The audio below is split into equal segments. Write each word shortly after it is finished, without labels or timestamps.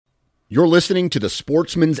You're listening to the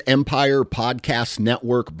Sportsman's Empire Podcast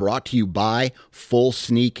Network, brought to you by Full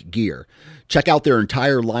Sneak Gear. Check out their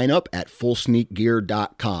entire lineup at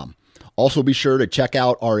fullsneakgear.com. Also be sure to check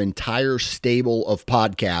out our entire stable of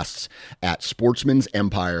podcasts at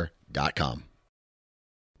sportsmansempire.com.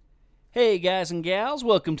 Hey guys and gals,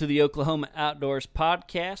 welcome to the Oklahoma Outdoors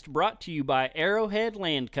Podcast, brought to you by Arrowhead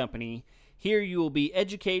Land Company. Here you will be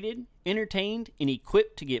educated, entertained, and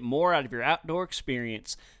equipped to get more out of your outdoor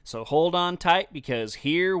experience. So hold on tight, because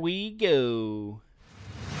here we go.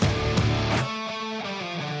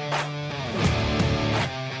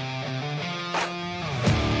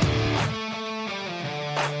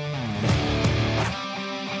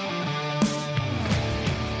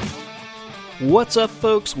 What's up,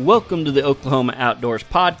 folks? Welcome to the Oklahoma Outdoors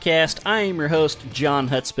Podcast. I am your host, John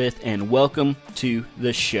Hudspeth, and welcome to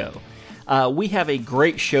the show. We have a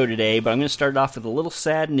great show today, but I'm going to start off with a little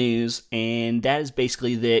sad news, and that is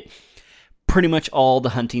basically that pretty much all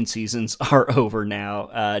the hunting seasons are over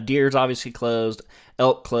now. Deer's obviously closed,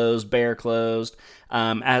 elk closed, bear closed.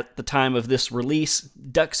 At the time of this release,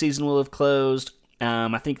 duck season will have closed.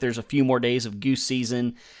 I think there's a few more days of goose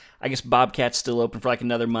season. I guess bobcat's still open for like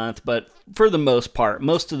another month, but for the most part,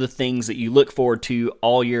 most of the things that you look forward to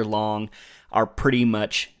all year long are pretty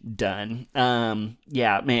much done.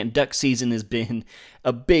 Yeah, man, duck season has been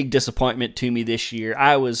a big disappointment to me this year.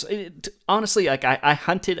 Honestly, like I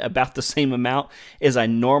hunted about the same amount as I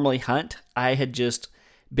normally hunt. I had just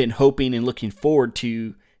been hoping and looking forward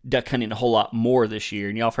to duck hunting a whole lot more this year,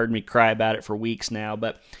 and y'all have heard me cry about it for weeks now,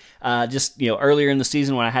 but earlier in the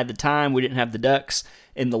season when I had the time, we didn't have the ducks.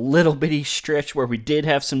 In the little bitty stretch where we did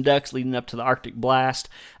have some ducks leading up to the Arctic blast,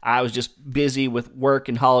 I was just busy with work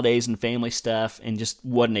and holidays and family stuff and just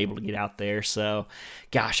wasn't able to get out there. So,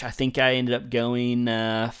 gosh, I think I ended up going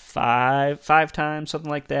five times,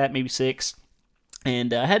 something like that, maybe six.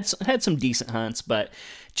 And had some decent hunts, but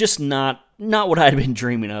just not what I had been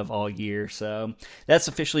dreaming of all year. So that's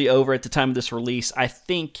officially over at the time of this release. I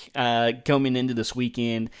think coming into this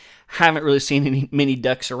weekend, haven't really seen many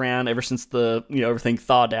ducks around ever since everything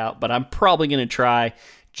thawed out. But I'm probably going to try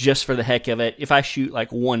just for the heck of it. If I shoot like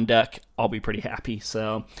one duck, I'll be pretty happy.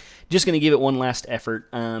 So just going to give it one last effort.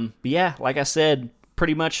 But yeah, like I said,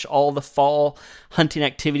 pretty much all the fall hunting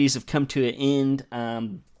activities have come to an end.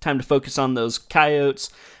 Time to focus on those coyotes.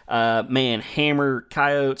 Hammer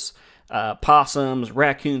coyotes, possums,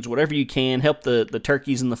 raccoons, whatever you can. Help the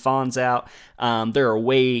turkeys and the fawns out. There are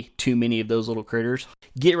way too many of those little critters.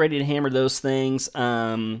 Get ready to hammer those things.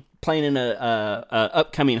 Planning a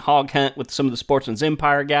upcoming hog hunt with some of the Sportsman's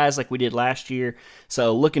Empire guys like we did last year.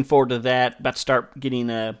 So looking forward to that. About to start getting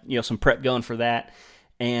some prep going for that.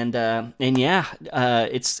 And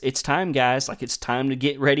it's time, guys. Like, it's time to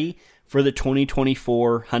get ready for the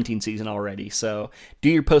 2024 hunting season already. So do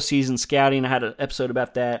your postseason scouting. I had an episode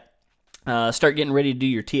about that. Start getting ready to do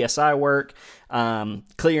your TSI work,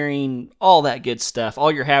 clearing, all that good stuff,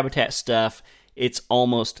 all your habitat stuff. It's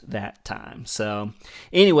almost that time. So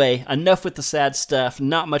anyway, enough with the sad stuff.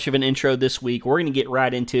 Not much of an intro this week. We're going to get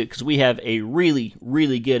right into it because we have a really,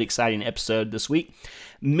 really good, exciting episode this week.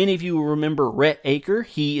 Many of you will remember Rhett Aker.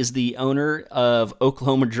 He is the owner of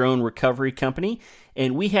Oklahoma Drone Recovery Company.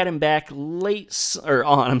 And we had him we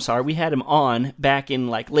had him on back in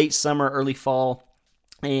like late summer, early fall.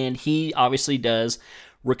 And he obviously does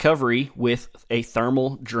recovery with a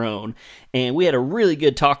thermal drone. And we had a really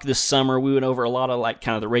good talk this summer. We went over a lot of like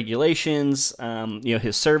kind of the regulations,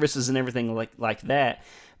 his services and everything like that.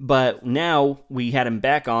 But now we had him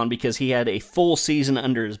back on because he had a full season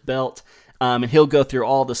under his belt. And he'll go through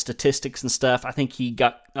all the statistics and stuff. I think he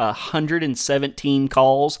got 117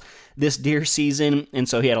 calls this deer season, and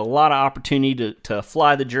so he had a lot of opportunity to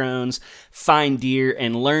fly the drones, find deer,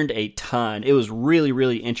 and learned a ton. It was really,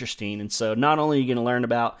 really interesting. And so not only are you going to learn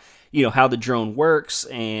about how the drone works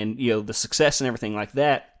and the success and everything like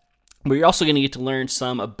that, but you're also going to get to learn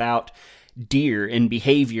some about deer and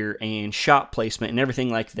behavior and shot placement and everything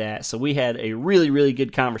like that. So we had a really, really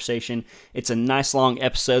good conversation. It's a nice long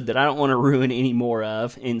episode that I don't want to ruin any more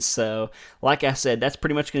of. And so, like I said, that's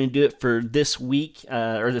pretty much going to do it for this week,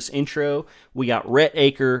 or this intro. We got Rhett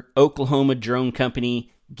Aker, Oklahoma Drone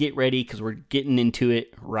Company. Get ready, because we're getting into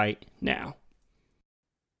it right now.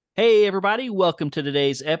 Hey everybody, welcome to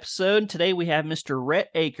today's episode. Today we have Mr. Rhett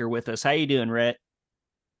Aker with us. How you doing, Rhett?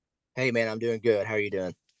 Hey man, I'm doing good. How are you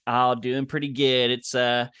doing? Oh, doing pretty good. It's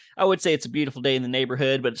I would say it's a beautiful day in the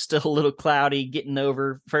neighborhood, but it's still a little cloudy getting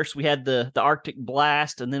over. First we had the Arctic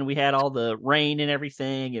blast, and then we had all the rain and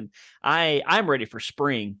everything, and I'm ready for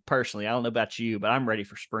spring personally. I don't know about you, but I'm ready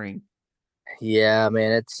for spring. Yeah,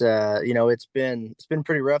 man, it's it's been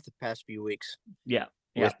pretty rough the past few weeks. Yeah.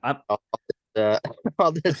 With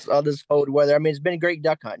all this cold weather. I mean, it's been great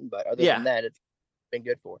duck hunting, but other Yeah, than that, it's been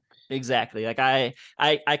good for. exactly. Like I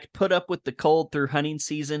could put up with the cold through hunting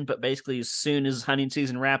season, but basically as soon as hunting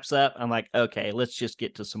season wraps up, I'm like, okay, let's just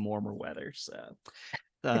get to some warmer weather. So,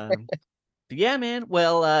 um, yeah, man.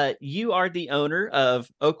 Well, you are the owner of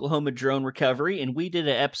Oklahoma Drone Recovery, and we did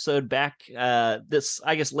an episode back this,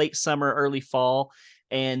 I guess, late summer, early fall,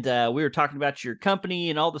 and we were talking about your company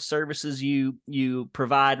and all the services you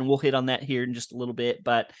provide, and we'll hit on that here in just a little bit.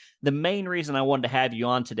 But the main reason I wanted to have you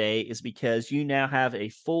on today is because you now have a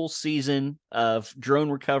full season of drone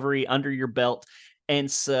recovery under your belt.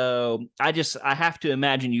 And so I have to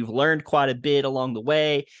imagine you've learned quite a bit along the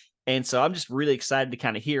way, and so I'm just really excited to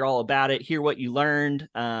kind of hear all about it, hear what you learned,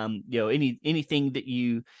 anything that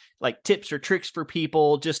you like, tips or tricks for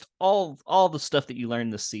people, just all the stuff that you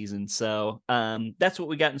learned this season. So that's what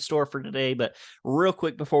we got in store for today. But real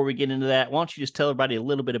quick before we get into that, why don't you just tell everybody a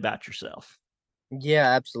little bit about yourself?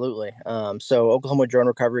 Yeah, absolutely. So Oklahoma Drone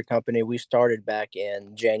Recovery Company, we started back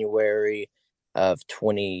in January of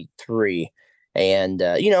 23. And,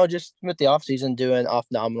 just with the off season, doing off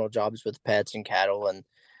nominal jobs with pets and cattle. And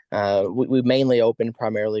we mainly opened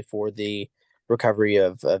primarily for the recovery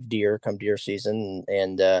of deer come deer season.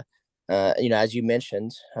 And, as you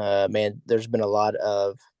mentioned, man, there's been a lot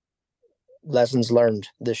of lessons learned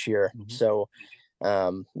this year. Mm-hmm. So,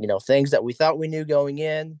 things that we thought we knew going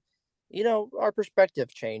in, our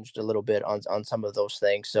perspective changed a little bit on some of those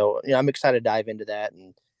things. So, I'm excited to dive into that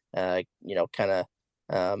and, kind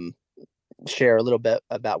of share a little bit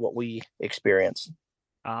about what we experienced.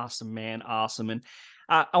 Awesome, man. Awesome. And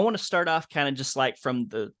I want to start off kind of just like from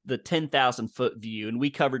the 10,000-foot view. And we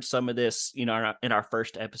covered some of this, in our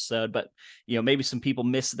first episode, but, maybe some people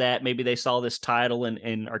missed that. Maybe they saw this title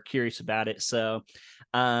and are curious about it. So,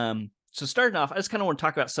 so starting off, I just kind of want to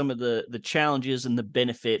talk about some of the challenges and the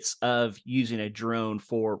benefits of using a drone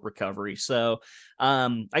for recovery. So,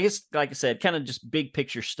 I guess, like I said, kind of just big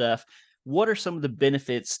picture stuff. What are some of the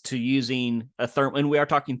benefits to using a thermal? And we are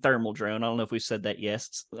talking thermal drone. I don't know if we said that.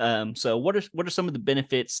 Yes. So what are some of the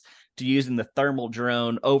benefits to using the thermal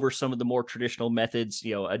drone over some of the more traditional methods?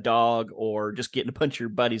 A dog or just getting a bunch of your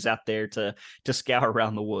buddies out there to scour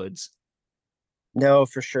around the woods. No,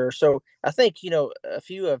 for sure. So I think, a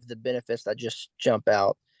few of the benefits that just jump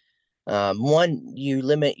out. One, you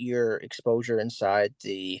limit your exposure inside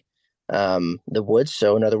the woods.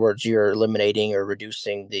 So in other words, you're eliminating or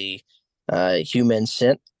reducing the human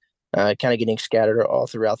scent, kind of getting scattered all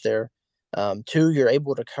throughout there. Two, you're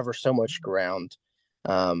able to cover so much ground.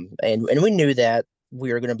 And we knew that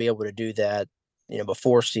we were going to be able to do that,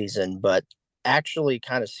 before season, but actually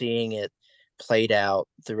kind of seeing it played out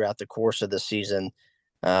throughout the course of the season.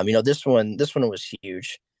 This one was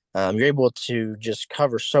huge. You're able to just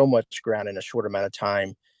cover so much ground in a short amount of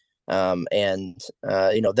time. That's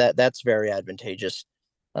very advantageous.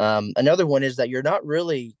 Another one is that you're not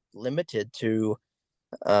really limited to,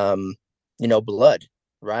 blood,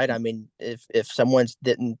 right? I mean, if someone's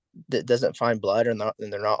doesn't find blood and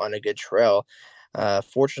they're not on a good trail,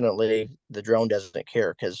 fortunately, the drone doesn't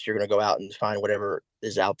care because you're going to go out and find whatever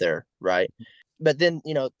is out there, right? But then,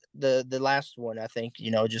 the last one, I think,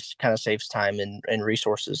 just kind of saves time and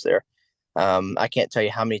resources there. I can't tell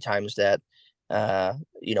you how many times that,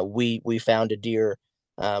 we found a deer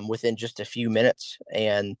within just a few minutes,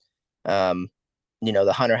 and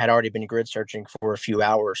the hunter had already been grid searching for a few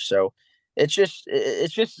hours. So it's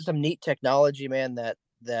just some neat technology, man, that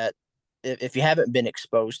if you haven't been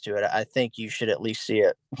exposed to it, I think you should at least see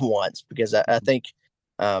it once, because I think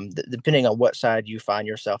depending on what side you find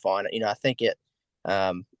yourself on, I think it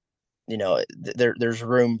there's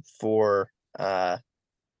room for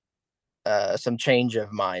some change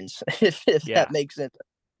of minds, if Yeah. that makes sense.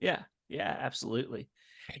 Yeah. Yeah, absolutely.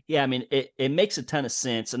 Yeah. I mean, it makes a ton of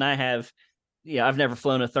sense. And I've never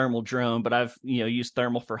flown a thermal drone, but I've, used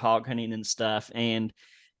thermal for hog hunting and stuff. And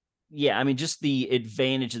yeah, I mean, just the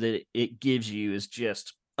advantage that it gives you is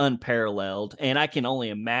just unparalleled. And I can only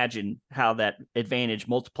imagine how that advantage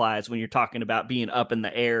multiplies when you're talking about being up in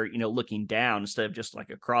the air, looking down instead of just like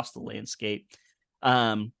across the landscape.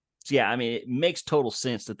 So yeah, I mean, it makes total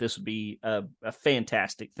sense that this would be a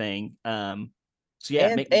fantastic thing. So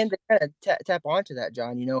yeah, And to kind of tap onto that,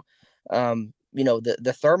 John,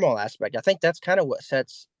 the thermal aspect, I think that's kind of what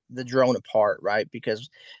sets the drone apart, right? Because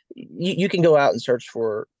you can go out and search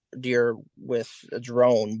for deer with a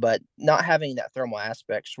drone, but not having that thermal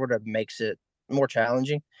aspect sort of makes it more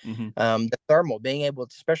challenging. mm-hmm. The thermal, being able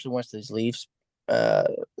to, especially once these leaves,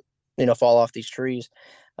 fall off these trees,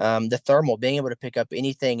 the thermal, being able to pick up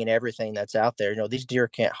anything and everything that's out there. These deer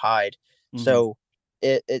can't hide, Mm-hmm. so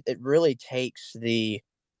it really takes the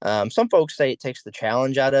Some folks say it takes the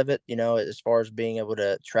challenge out of it, as far as being able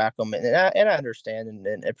to track them, and I understand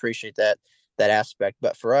and appreciate that aspect.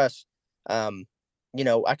 But for us, um,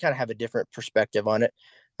 I kind of have a different perspective on it.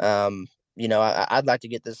 I'd like to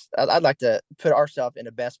get this. I'd like to put ourselves in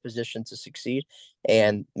the best position to succeed.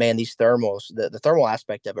 And man, these thermals, the thermal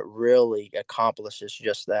aspect of it really accomplishes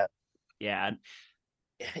just that. Yeah.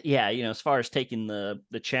 Yeah. As far as taking the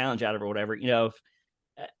challenge out of it or whatever,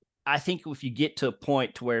 I think if you get to a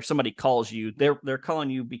point to where somebody calls you, they're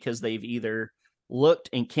calling you because they've either looked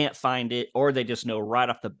and can't find it, or they just know right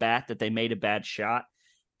off the bat that they made a bad shot.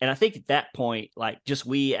 And I think at that point, like, just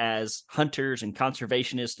we as hunters and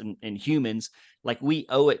conservationists and humans, like, we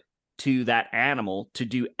owe it to that animal to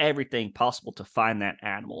do everything possible to find that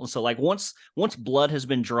animal. And so, like, once blood has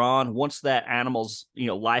been drawn, once that animal's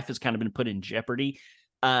life has kind of been put in jeopardy,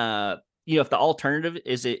 if the alternative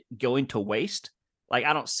is it going to waste, like,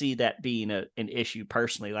 I don't see that being an issue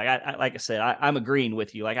personally. Like I said, I'm agreeing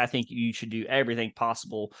with you. Like, I think you should do everything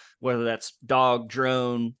possible, whether that's dog,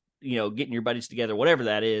 drone, getting your buddies together, whatever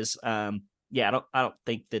that is. Yeah, I don't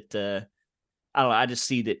think that, I don't know. I just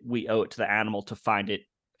see that we owe it to the animal to find it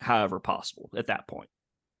however possible at that point.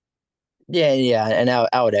 Yeah, and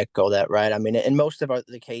I would echo that, right? I mean, in most of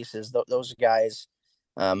the cases, those guys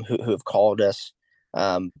who have called us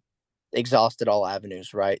um, exhausted all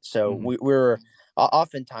avenues, right? So we're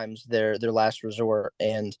oftentimes their last resort,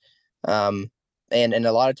 and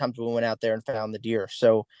a lot of times we went out there and found the deer.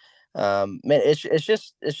 So man, it's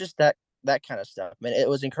just that kind of stuff. Man, it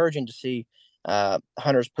was encouraging to see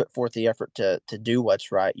hunters put forth the effort to do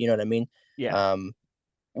what's right. You know what I mean? Yeah.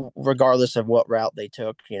 Regardless of what route they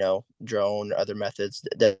took, drone, other methods,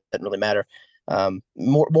 that doesn't really matter.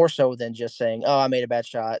 More so than just saying, "Oh, I made a bad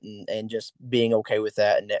shot," and just being okay with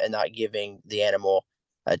that, and not giving the animal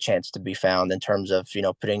a chance to be found in terms of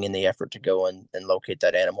putting in the effort to go and locate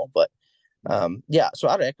that animal. But yeah, so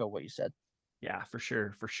I'd echo what you said. Yeah, for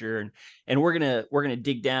sure, for sure. And we're gonna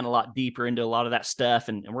dig down a lot deeper into a lot of that stuff,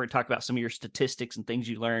 and we're gonna talk about some of your statistics and things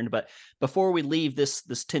you learned. But before we leave this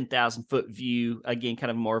 10,000 foot view, again,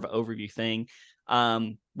 kind of more of an overview thing,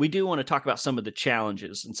 we do want to talk about some of the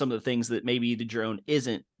challenges and some of the things that maybe the drone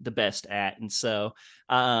isn't the best at. And so,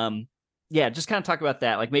 yeah, just kind of talk about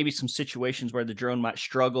that, like maybe some situations where the drone might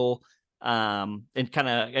struggle, and kind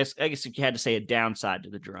of, I guess if you had to say a downside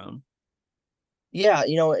to the drone. Yeah,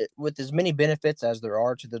 with as many benefits as there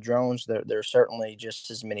are to the drones, there's certainly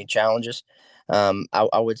just as many challenges. I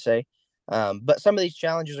would say, but some of these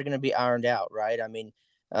challenges are going to be ironed out, right? I mean,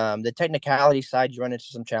 the technicality side, you run into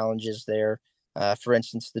some challenges there. For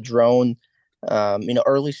instance, the drone,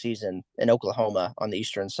 early season in Oklahoma on the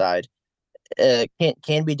eastern side,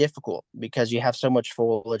 can be difficult because you have so much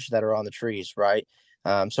foliage that are on the trees, right?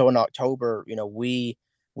 So in October, we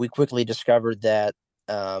quickly discovered that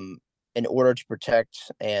in order to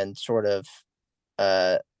protect and sort of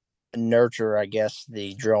uh, nurture, I guess,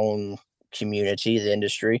 the drone community, the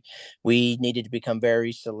industry, we needed to become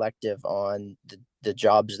very selective on the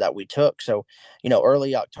jobs that we took. So,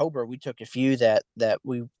 early October, we took a few that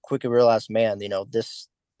we quickly realized, man, this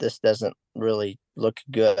doesn't really look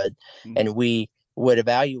good, and we would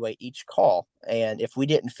evaluate each call, and if we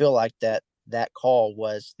didn't feel like that call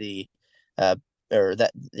was the or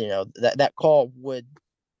that call would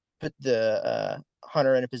put the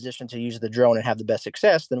hunter in a position to use the drone and have the best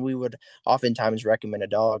success, then we would oftentimes recommend a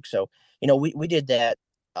dog. So, we did that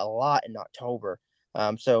a lot in October.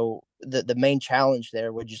 So the main challenge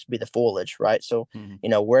there would just be the foliage, right? So,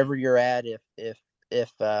 wherever you're at, if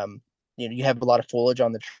you have a lot of foliage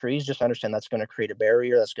on the trees, just understand that's going to create a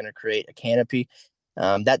barrier, that's going to create a canopy.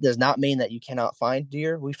 That does not mean that you cannot find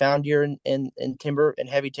deer. We found deer in timber and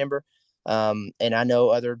heavy timber. And I know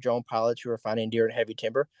other drone pilots who are finding deer in heavy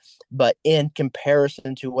timber, but in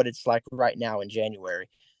comparison to what it's like right now in January,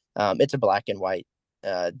 it's a black and white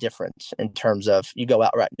difference in terms of you go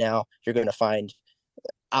out right now, you're going to find,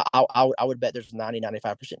 I would bet there's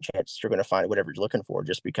 95% chance you're going to find whatever you're looking for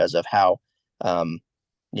just because of how,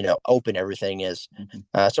 open everything is.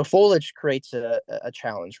 So foliage creates a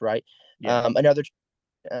challenge, right? Yeah. Another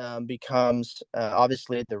becomes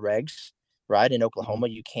obviously the regs, right? In Oklahoma,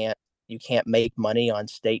 you can't make money on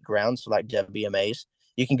state grounds like WMAs.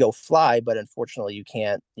 You can go fly, but unfortunately, you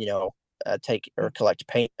can't, take or collect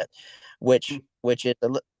payment, which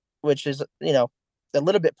is a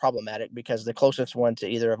little bit problematic because the closest one to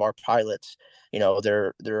either of our pilots,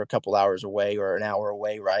 they're a couple hours away or an hour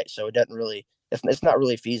away, right? So it doesn't really, it's not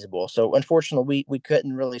really feasible. So unfortunately, we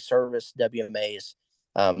couldn't really service WMAs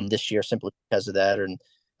this year simply because of that, and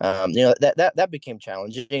that became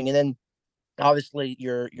challenging. And then obviously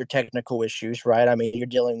your technical issues, right? I mean, you're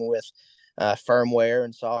dealing with firmware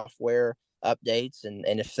and software updates, and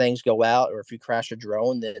if things go out or if you crash a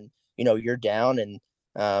drone, then you're down, and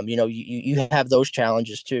you have those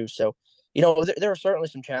challenges too. So there are certainly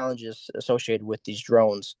some challenges associated with these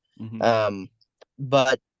drones. Mm-hmm.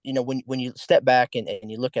 But when you step back and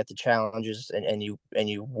you look at the challenges, and you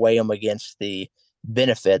weigh them against the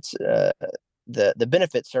benefits, the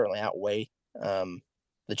benefits certainly outweigh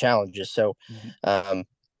the challenges. So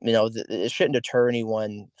it shouldn't deter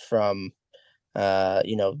anyone from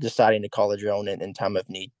deciding to call a drone in time of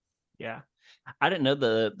need. Yeah, I didn't know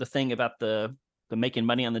the thing about the making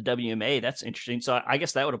money on the WMA. That's interesting. So I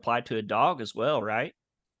guess that would apply to a dog as well, right?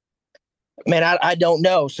 Man, I don't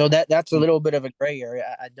know. So that's a little bit of a gray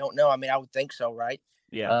area. I don't know. I mean, I would think so, right?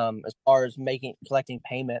 Yeah. As far as collecting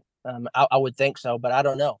payment, I would think so, but I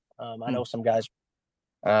don't know. I know some guys,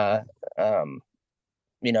 WMA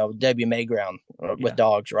ground with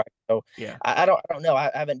dogs, right? So yeah, I don't know.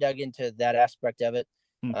 I haven't dug into that aspect of it.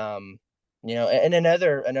 And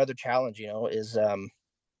another challenge, is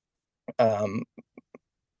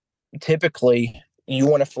typically you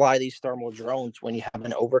want to fly these thermal drones when you have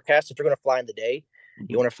an overcast. If you're going to fly in the day,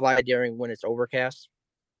 you want to fly during when it's overcast,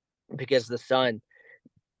 because the sun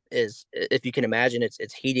is, if you can imagine,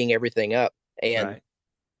 it's heating everything up, and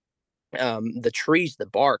the trees, the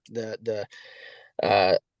bark, the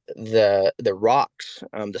rocks,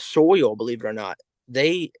 the soil, believe it or not,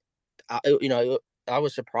 I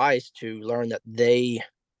was surprised to learn that they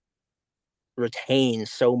retain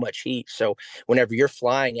so much heat. So whenever you're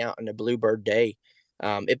flying out on a bluebird day,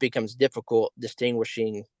 it becomes difficult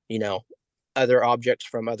distinguishing, other objects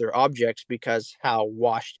from other objects, because how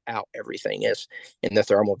washed out everything is in the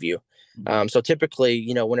thermal view. So typically,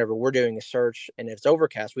 whenever we're doing a search and if it's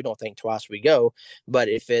overcast, we don't think twice, we go. But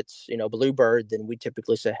if it's, bluebird, then we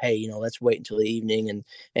typically say, hey, let's wait until the evening,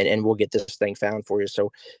 and we'll get this thing found for you.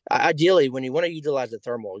 So ideally, when you want to utilize the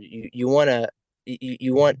thermal, you want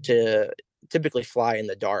to typically fly in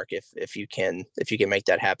the dark if you can make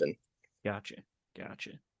that happen. Gotcha.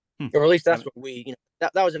 Or at least that's what we,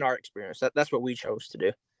 that was in our experience. That's what we chose to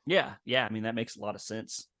do. Yeah. I mean, that makes a lot of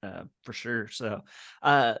sense, for sure. So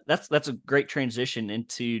that's a great transition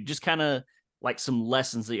into just kind of like some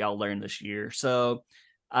lessons that y'all learned this year. So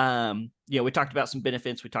we talked about some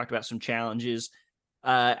benefits, we talked about some challenges.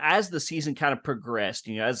 As the season kind of progressed,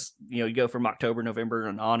 as you go from October, November,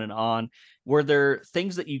 and on, were there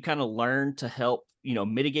things that you kind of learned to help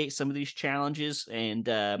mitigate some of these challenges and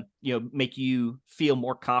make you feel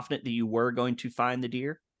more confident that you were going to find the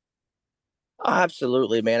deer?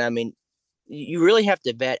 Absolutely, man. I mean, you really have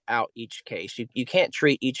to vet out each case. You can't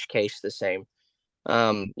treat each case the same.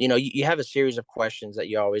 You have a series of questions that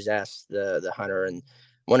you always ask the hunter, and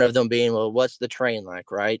one of them being, well, what's the terrain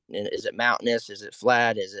like, right? And is it mountainous? Is it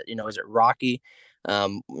flat? Is it rocky?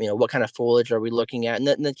 What kind of foliage are we looking at? And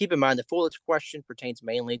then keep in mind, the foliage question pertains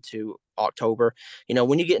mainly to October.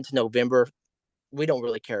 When you get into November, we don't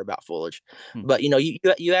really care about foliage, but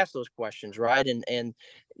you ask those questions, right? And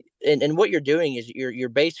what you're doing is you're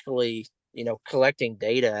basically collecting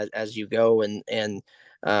data as you go, and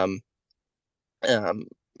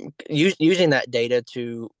using that data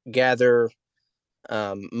to gather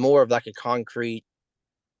more of like a concrete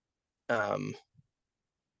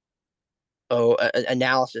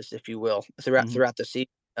analysis, if you will, throughout the season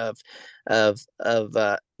of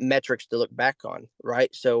metrics to look back on,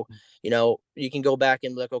 right? So you can go back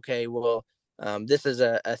and look, okay, well, this is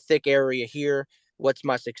a thick area here. What's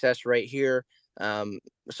my success rate here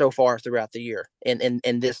so far throughout the year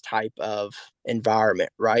in this type of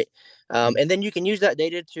environment, right? And then you can use that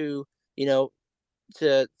data to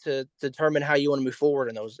to determine how you want to move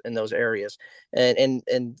forward in those areas. And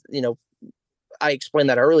I explained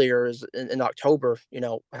that earlier, is in October,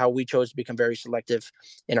 how we chose to become very selective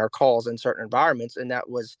in our calls in certain environments, and that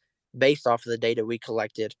was based off of the data we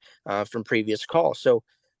collected from previous calls. So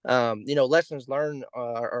lessons learned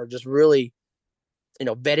are just really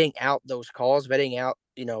vetting out those calls, vetting out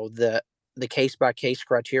the case by case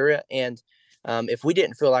criteria. And if we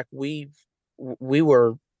didn't feel like we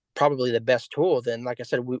were probably the best tool, then like I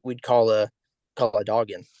said, we'd call a dog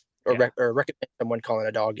in, or recommend someone calling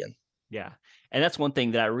a dog in. Yeah. And that's one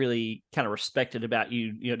thing that I really kind of respected about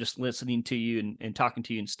you, just listening to you and talking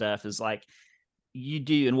to you and stuff, is like you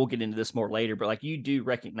do, and we'll get into this more later, but like you do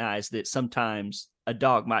recognize that sometimes a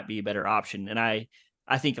dog might be a better option. And I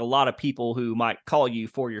think a lot of people who might call you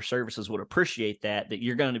for your services would appreciate that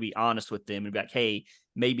you're going to be honest with them and be like, hey,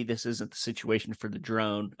 maybe this isn't the situation for the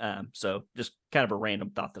drone. So just kind of a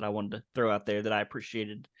random thought that I wanted to throw out there that I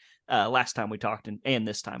appreciated last time we talked, and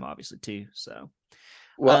this time obviously too. So,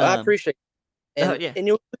 well, I appreciate it. Yeah.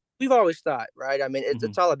 And we've always thought, right? I mean,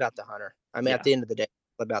 it's all about the hunter. I mean, Yeah. at the end of the day, it's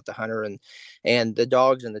about the hunter, and the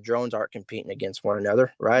dogs and the drones aren't competing against one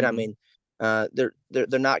another, right? I Mm-hmm. mean,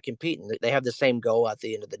 they're not competing. They have the same goal at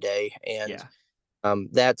the end of the day, and Yeah.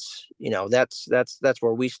 that's that's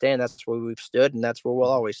where we stand. That's where we've stood, and that's where we'll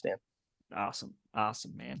always stand. Awesome.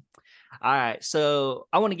 Awesome, man. All right. So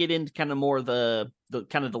I want to get into kind of more of the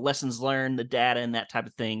kind of the lessons learned, the data and that type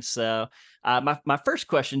of thing. So my first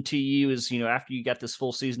question to you is, after you got this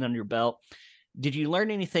full season under your belt, did you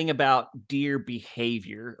learn anything about deer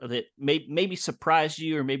behavior that maybe surprised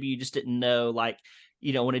you, or maybe you just didn't know, like,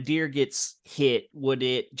 when a deer gets hit, would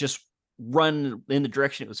it just run in the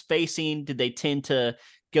direction it was facing? Did they tend to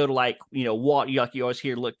go to, like, water? Like, you always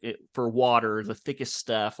hear, look for water, the thickest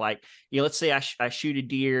stuff. Like, let's say I shoot a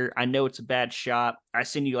deer, I know it's a bad shot, I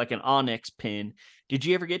send you like an onyx pin. Did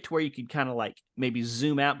you ever get to where you could kind of like maybe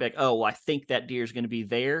zoom out, be like, oh, well, I think that deer is going to be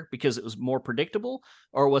there because it was more predictable?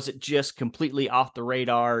 Or was it just completely off the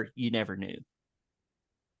radar? You never knew.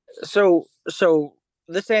 So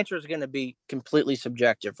this answer is going to be completely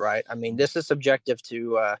subjective, right? I mean, this is subjective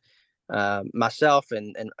to myself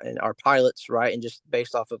and our pilots, right? And just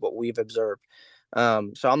based off of what we've observed.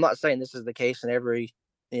 So I'm not saying this is the case in every,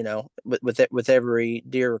 with every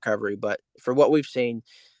deer recovery, but for what we've seen,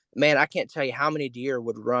 man, I can't tell you how many deer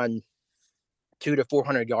would run 200 to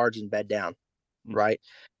 400 yards and bed down, Mm. right?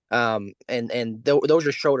 Those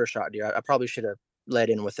are shoulder shot deer. I probably should have led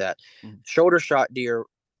in with that. Mm. Shoulder shot deer,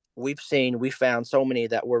 we found so many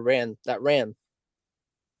that ran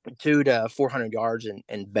 200 to 400 yards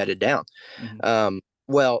and bedded down. Mm-hmm.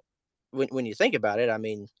 Well, when you think about it, I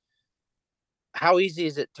mean, how easy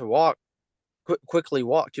is it to quickly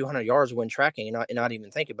walk 200 yards when tracking and not even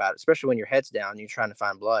think about it, especially when your head's down and you're trying to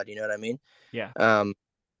find blood, you know what I mean? Yeah. Um,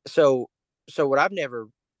 so, so what I've never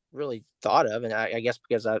really thought of, and I guess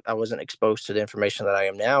because I wasn't exposed to the information that I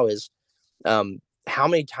am now, is um, how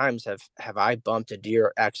many times have I bumped a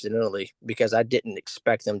deer accidentally because I didn't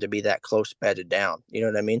expect them to be that close bedded down? You know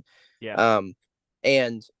what I mean? Yeah. Um,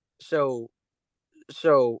 and so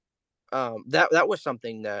so that was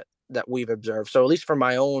something that we've observed. So at least from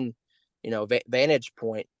my own, vantage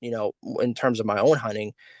point, in terms of my own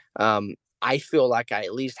hunting, I feel like I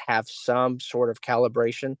at least have some sort of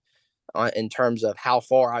calibration in terms of how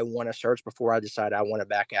far I want to search before I decide I want to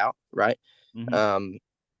back out, right? Mm-hmm. Um,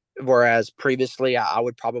 Whereas previously I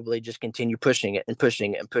would probably just continue pushing it and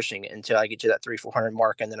pushing it and pushing it until I get to that 300-400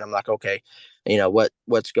 mark, and then I'm like, okay,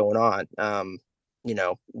 what's going on?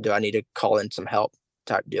 Do I need to call in some help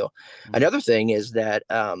type deal? Mm-hmm. Another thing is that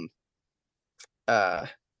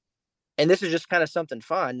and this is just kind of something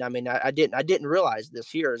fun. I mean, I didn't realize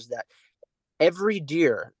this year is that every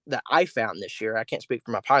deer that I found this year, I can't speak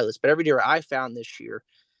for my pilots, but every deer I found this year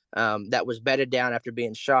that was bedded down after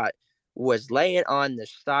being shot was laying on the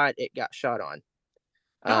side it got shot on.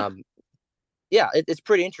 Huh. Yeah, it's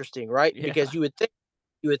pretty interesting, right? Yeah. Because you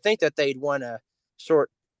would think that they'd want to sort,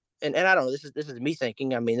 and I don't know. This is me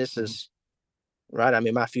thinking. I mean, this Mm-hmm. is right. I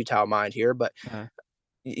mean, my futile mind here, but Uh,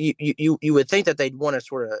 you would think that they'd want to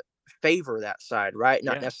sort of favor that side, right?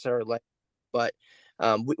 Not yeah. necessarily, but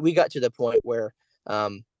we got to the point where I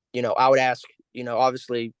would ask,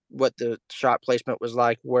 obviously what the shot placement was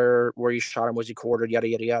like, where you shot him, was he quartered, yada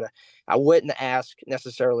yada yada. I wouldn't ask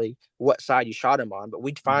necessarily what side you shot him on, but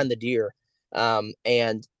we'd Mm-hmm. find the deer,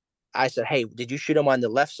 and I said, hey, did you shoot him on the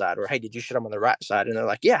left side, or hey, did you shoot him on the right side? And they're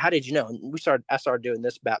like, yeah, how did you know? And I started doing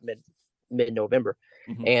this about mid November,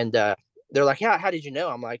 Mm-hmm. and they're like, yeah, how did you know?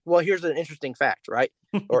 I'm like, well, here's an interesting fact, right?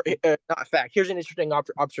 Or not a fact. Here's an interesting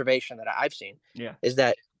observation that I've seen. Yeah. Is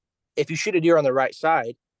that if you shoot a deer on the right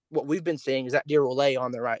side, what we've been seeing is that deer will lay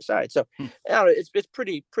on the right side. So Hmm. it's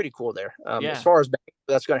pretty cool there. Yeah. As far as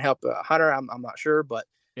that's going to help a hunter, I'm not sure, but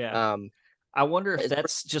Yeah. I wonder if it's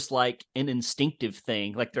that's just like an instinctive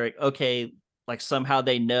thing. Like, they're like, okay, like somehow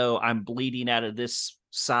they know I'm bleeding out of this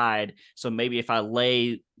side, so maybe if I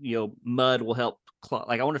lay, mud will help.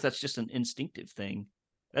 Like, I wonder if that's just an instinctive thing.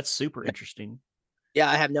 That's super interesting. yeah,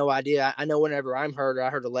 I have no idea. I know whenever I hurt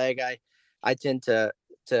a leg, I tend to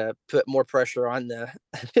put more pressure on the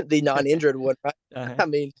the non-injured one. Right? Uh-huh. I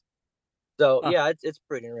mean, so Huh. yeah, it's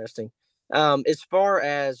pretty interesting. As far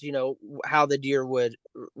as how the deer would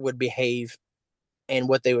behave and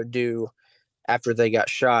what they would do after they got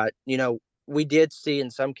shot, we did see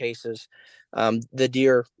in some cases the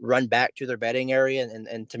deer run back to their bedding area,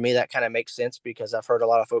 and to me that kind of makes sense because I've heard a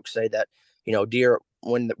lot of folks say that deer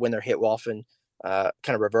when they're hit will often kind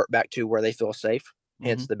of revert back to where they feel safe, Mm-hmm.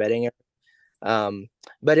 hence the bedding area.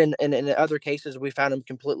 But in other cases, we found them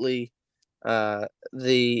completely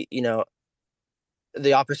the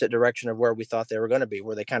the opposite direction of where we thought they were going to be,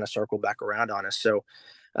 where they kind of circle back around on us. So,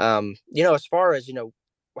 as far as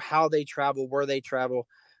how they travel, where they travel,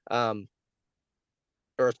 or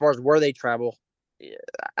as far as where they travel,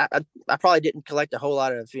 I probably didn't collect a whole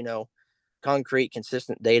lot of concrete,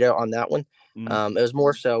 consistent data on that one. It was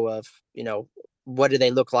more so of what do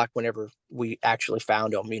they look like whenever we actually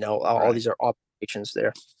found them. All these are observations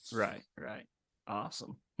there. Right.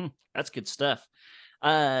 Awesome. That's good stuff.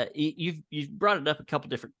 You've brought it up a couple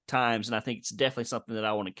different times, and I think it's definitely something that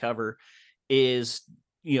I want to cover is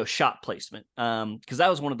shot placement. Because that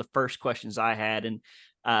was one of the first questions I had, and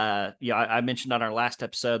I mentioned on our last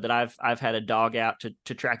episode that I've had a dog out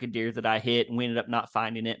to track a deer that I hit, and we ended up not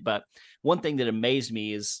finding it. But one thing that amazed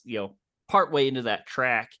me is partway into that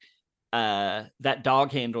track, that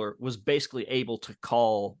dog handler was basically able to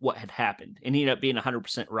call what had happened, and he ended up being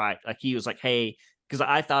 100% right. Like he was like, "Hey," because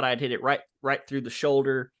I thought I'd hit it right through the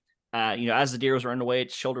shoulder. As the deer was running away,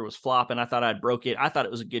 its shoulder was flopping. I thought I'd broke it. I thought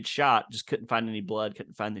it was a good shot, just couldn't find any blood,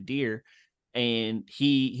 couldn't find the deer. And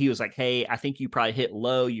he was like, "Hey, I think you probably hit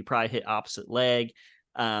low. You probably hit opposite leg."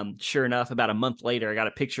 Sure enough, about a month later, I got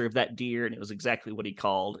a picture of that deer, and it was exactly what he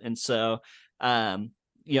called. And so,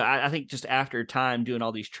 I think just after time doing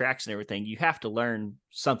all these tracks and everything, you have to learn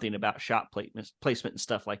something about shot placement and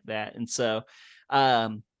stuff like that. And so,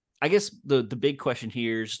 I guess the big question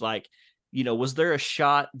here is like, was there a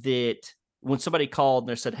shot that when somebody called and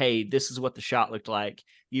they said, "Hey, this is what the shot looked like,"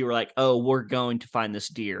 you were like, "Oh, we're going to find this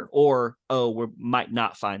deer," or "Oh, we might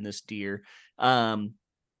not find this deer." And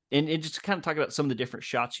just kind of talk about some of the different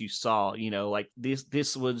shots you saw, like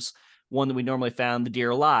this was one that we normally found the deer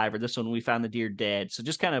alive, or this one we found the deer dead. So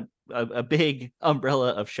just kind of a big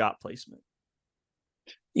umbrella of shot placement.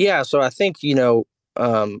 Yeah. So I think,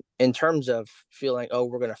 in terms of feeling, oh,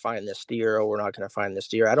 we're going to find this deer, or we're not going to find this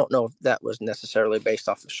deer, I don't know if that was necessarily based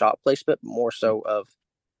off of shot placement, more so of,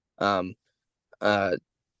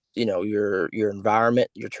 your environment,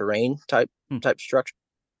 your terrain type structure.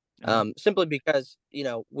 Simply because,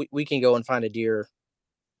 we can go and find a deer.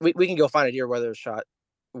 We can go find a deer whether it's shot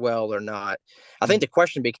well or not. I think the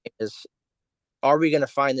question became is, are we going to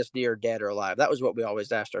find this deer dead or alive? That was what we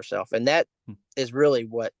always asked ourselves. And that is really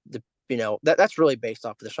what that's really based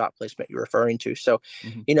off of the shot placement you're referring to. So,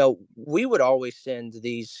 we would always send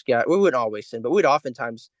these guys, we wouldn't always send, but we'd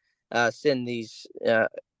oftentimes send these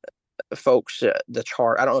folks the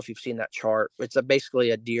chart. I don't know if you've seen that chart. It's basically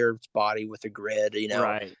a deer's body with a grid,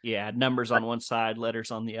 Right. Yeah. Numbers on one side, letters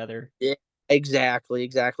on the other. Yeah, exactly.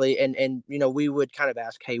 And we would kind of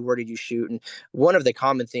ask, "Hey, where did you shoot?" And one of the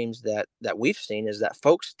common themes that we've seen is that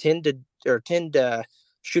folks tend to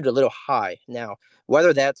shoot a little high. Now,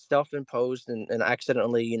 whether that's self-imposed and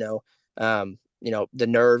accidentally, the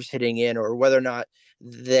nerves hitting in, or whether or not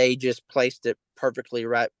they just placed it perfectly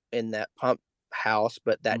right in that pump house,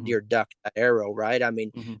 but that deer ducked that arrow, right? I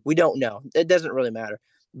mean, we don't know. It doesn't really matter.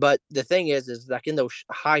 But the thing is like in those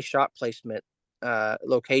high shot placement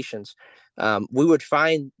locations, we would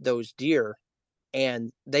find those deer,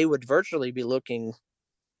 and they would virtually be looking,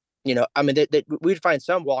 I mean, we'd find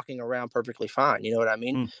some walking around perfectly fine. You know what I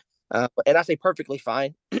mean? And I say perfectly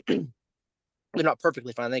fine. They're not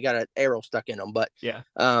perfectly fine. They got an arrow stuck in them, but yeah,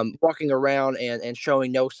 walking around and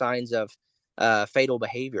showing no signs of fatal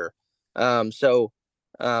behavior. So,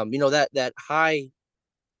 that high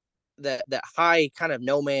kind of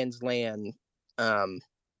no man's land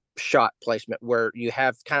shot placement, where you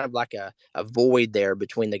have kind of like a void there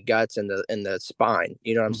between the guts and the spine.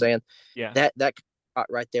 You know what I'm saying? Yeah. That shot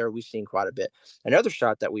right there, we've seen quite a bit. Another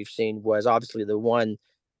shot that we've seen was obviously the one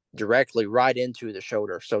directly right into the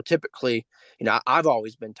shoulder. So typically, I've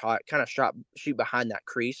always been taught kind of shoot behind that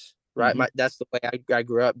crease, right? That's the way I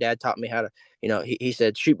grew up. Dad taught me how to, he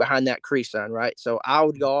said, shoot behind that crease, son, right? So I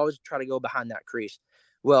would always try to go behind that crease.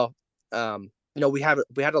 Well, we had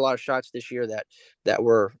a lot of shots this year that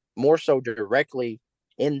were more so directly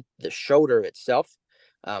in the shoulder itself,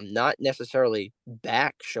 not necessarily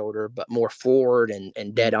back shoulder, but more forward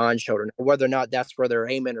and dead on shoulder. Whether or not that's where they're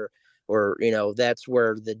aiming, or that's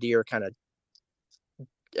where the deer kind of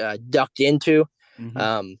ducked into.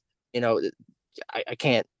 I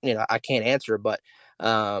can't answer, but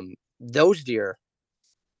those deer,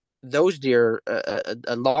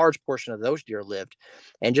 a large portion of those deer lived.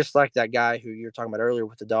 And just like that guy who you're talking about earlier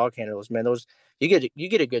with the dog handlers, man, those you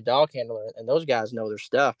get a good dog handler, and those guys know their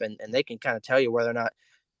stuff, and they can kind of tell you whether or not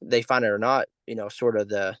they find it or not, sort of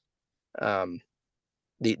the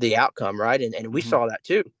outcome, right? And we saw that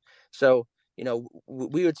too. So,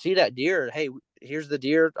 we would see that deer. Hey, here's the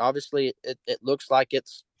deer. Obviously, it looks like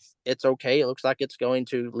it's okay. It looks like it's going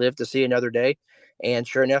to live to see another day. And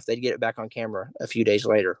sure enough, they'd get it back on camera a few days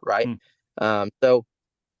later, right? So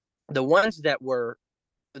the ones that were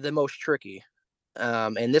the most tricky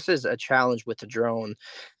and this is a challenge with the drone.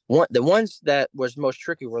 The ones that was most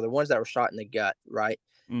tricky were the ones that were shot in the gut, right?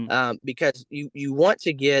 Mm. Because you want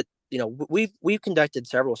to get, we've conducted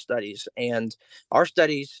several studies, and our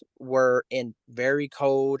studies were in very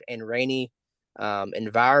cold and rainy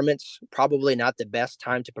environments. Probably not the best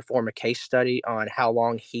time to perform a case study on how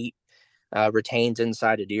long heat retains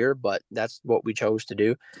inside a deer, but that's what we chose to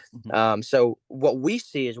do. Mm-hmm. So what we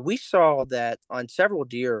see is we saw that on several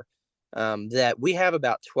deer that we have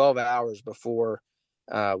about 12 hours before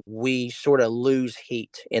we sort of lose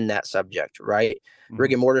heat in that subject, right? Mm-hmm.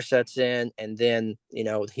 Rigor mortis sets in, and then,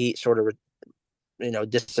 the heat sort of,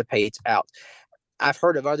 dissipates out. I've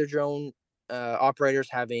heard of other drone operators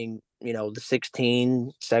having, the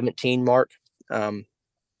 16, 17 mark.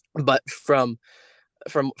 But from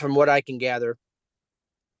what I can gather,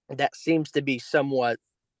 that seems to be somewhat,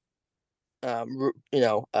 um, you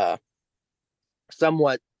know, uh,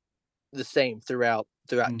 somewhat the same throughout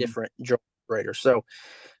Mm-hmm. different drone operators. So,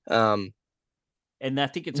 um, And I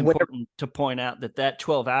think it's whenever, important to point out that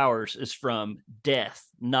 12 hours is from death,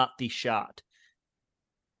 not the shot.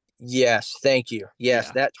 yes, thank you. Yes,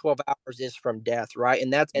 Yeah. that 12 hours is from death, right?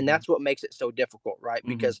 And that's and Mm-hmm. that's what makes it so difficult, right?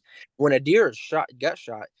 Mm-hmm. Because when a deer is gut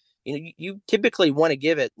shot, you typically want to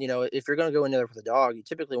give it, if you're going to go in there with a dog, you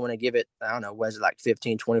typically want to give it, I don't know, was it like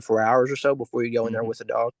 15, 24 hours or so before you go in there Mm-hmm. with a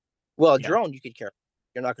dog? Well, a Yeah. drone, you could care.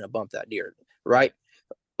 You're not going to bump that deer, Right. right?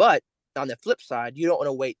 But on the flip side, you don't want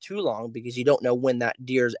to wait too long because you don't know when that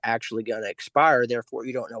deer is actually going to expire. Therefore,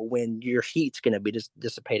 you don't know when your heat's going to be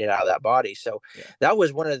dissipated out of that body. So Yeah. that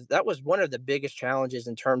was one of the biggest challenges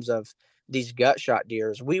in terms of these gut shot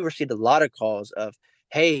deers. We received a lot of calls of,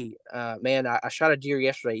 "Hey, man, I shot a deer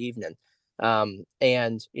yesterday evening,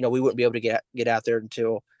 and we wouldn't be able to get out there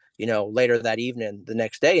until later that evening the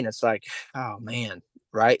next day." And it's like, oh man,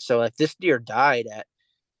 right? So if this deer died at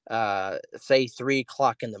say 3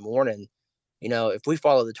 o'clock in the morning, if we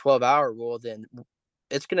follow the 12-hour rule, then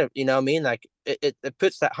it's gonna, I mean, like it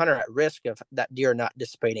puts that hunter at risk of that deer not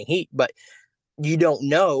dissipating heat. But you don't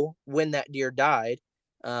know when that deer died,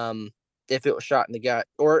 um, if it was shot in the gut,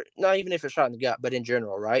 or not even if it's shot in the gut, but in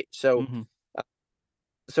general, right? So, Mm-hmm. uh,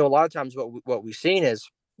 so a lot of times what we've seen is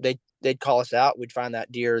they'd call us out. We'd find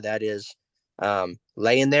that deer that is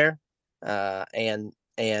laying there, and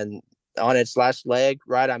on its last leg,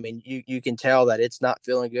 right? I mean, you can tell that it's not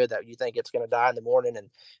feeling good. That you think it's going to die in the morning,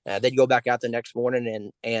 and they'd go back out the next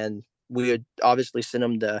morning, and we would obviously send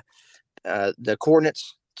them the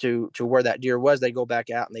coordinates to where that deer was. They'd go back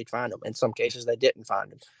out and they'd find them. In some cases, they didn't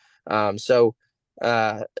find them. So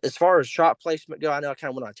as far as shot placement go, I know I kind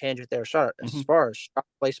of went on a tangent there. As Mm-hmm. far as shot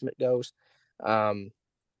placement goes, um,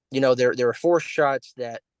 there were four shots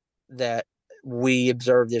that we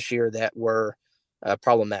observed this year that were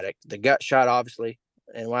problematic. The gut shot, obviously,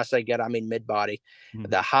 and when I say gut, I mean mid body.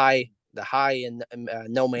 Mm-hmm. The high in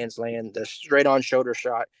no man's land, the straight on shoulder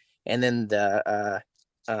shot, and then the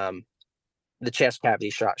chest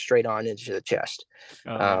cavity shot straight on into the chest.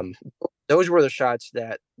 Yeah. Um, those were the shots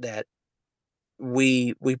that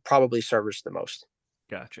we probably serviced the most.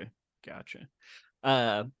 Gotcha.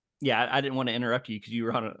 Uh, yeah, I didn't want to interrupt you because you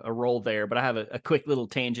were on a roll there, but I have a quick little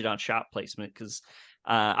tangent on shot placement because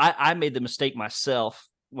I made the mistake myself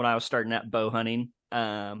when I was starting out bow hunting.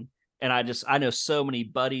 And I know so many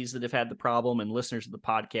buddies that have had the problem and listeners of the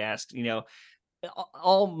podcast,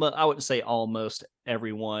 I wouldn't say almost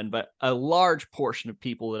everyone, but a large portion of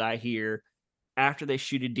people that I hear after they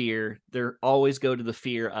shoot a deer, they're always go to the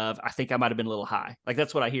fear of, I think I might have been a little high. Like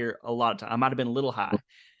that's what I hear a lot of time. I might have been a little high.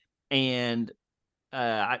 And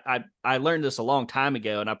I learned this a long time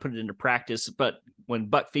ago and I put it into practice, but when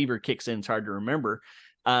buck fever kicks in, it's hard to remember.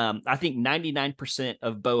 I think 99%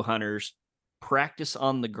 of bow hunters practice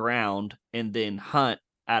on the ground and then hunt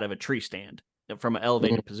out of a tree stand from an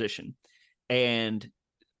elevated position. And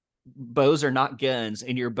bows are not guns,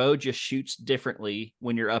 and your bow just shoots differently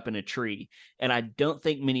when you're up in a tree. And I don't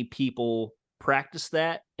think many people practice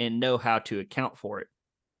that and know how to account for it.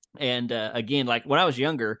 And again, like when I was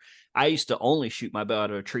younger, I used to only shoot my bow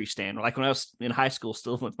out of a tree stand. Like when I was in high school,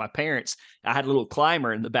 still with my parents, I had a little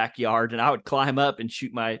climber in the backyard, and I would climb up and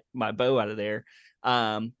shoot my bow out of there.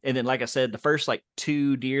 And then, like I said, the first like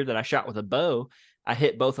 2 deer that I shot with a bow, I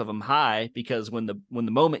hit both of them high because when the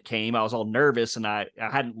moment came, I was all nervous and I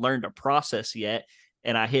hadn't learned a process yet,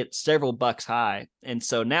 and I hit several bucks high. And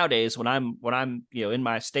so nowadays, when I'm in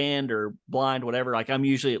my stand or blind, whatever, like I'm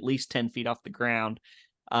usually at least 10 feet off the ground.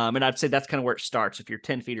 And I'd say that's kind of where it starts. If you're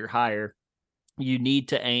 10 feet or higher, you need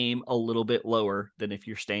to aim a little bit lower than if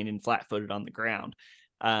you're standing flat footed on the ground,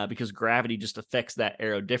 because gravity just affects that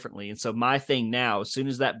arrow differently. And so my thing now, as soon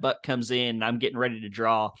as that buck comes in and I'm getting ready to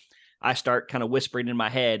draw, I start kind of whispering in my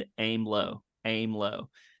head, aim low,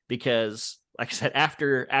 because like I said,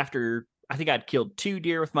 after I think I'd killed 2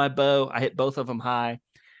 deer with my bow, I hit both of them high.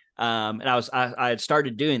 And I had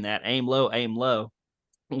started doing that, aim low.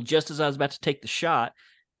 And just as I was about to take the shot,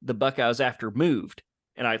 the buck I was after moved,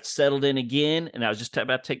 and I settled in again, and I was just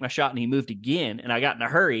about to take my shot, and he moved again, and I got in a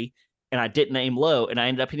hurry, and I didn't aim low, and I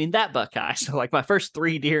ended up hitting that buck high. So like my first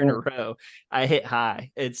 3 deer in a row, I hit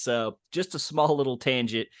high. It's just a small little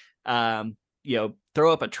tangent.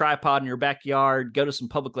 Throw up a tripod in your backyard, go to some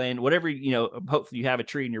public land, whatever, hopefully you have a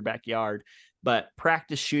tree in your backyard, but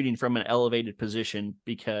practice shooting from an elevated position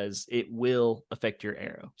because it will affect your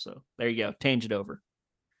arrow. So there you go. Tangent over.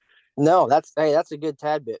 No, that's a good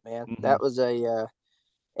tad bit, man. Mm-hmm. That was a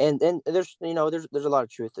and there's there's a lot of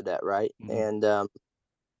truth to that, right? Mm-hmm.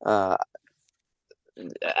 And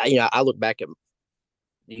I look back at,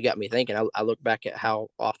 you got me thinking. I look back at how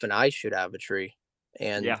often I shoot out of a tree,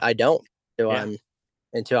 and I don't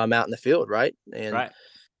until I'm out in the field, right? And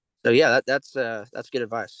so that's good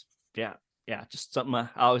advice. Yeah, just something I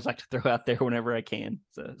always like to throw out there whenever I can,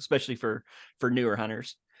 so, especially for newer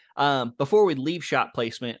hunters. Before we leave shot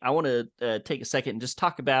placement, I want to take a second and just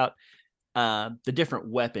talk about the different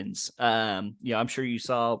weapons. I'm sure you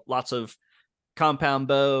saw lots of compound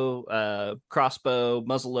bow, crossbow,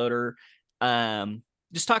 muzzleloader.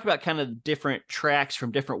 Just talk about kind of different tracks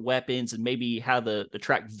from different weapons and maybe how the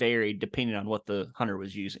track varied depending on what the hunter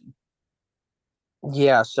was using.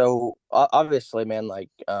 Yeah, so obviously, man, like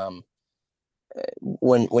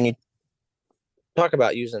when you talk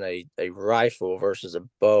about using a rifle versus a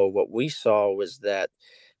bow, what we saw was that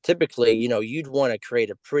typically, you'd want to create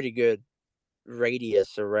a pretty good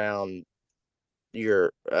radius around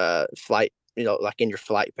your flight, like in your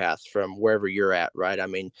flight path from wherever you're at, right? I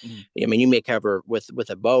mean, you may cover with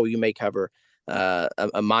a bow, you may cover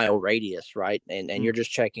a mile radius, right? And you're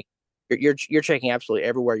just checking, you're checking absolutely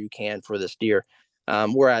everywhere you can for this deer.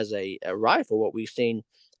 Whereas a rifle, what we've seen,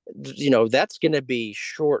 that's going to be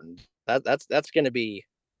shortened. That's going to be,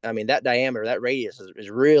 I mean, that diameter, that radius is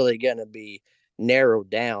really going to be narrowed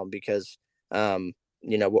down because,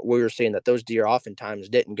 what we were seeing that those deer oftentimes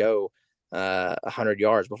didn't go 100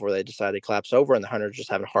 yards before they decided to collapse over, and the hunter's just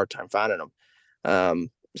having a hard time finding them.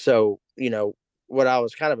 So, what I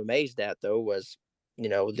was kind of amazed at though was,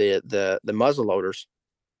 the muzzle loaders,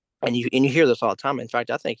 and you hear this all the time. In fact,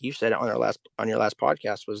 I think you said it on your last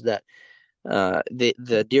podcast was that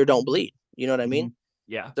the deer don't bleed. You know what I mean?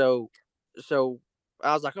 Yeah. So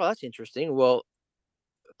I was like, oh, that's interesting. Well,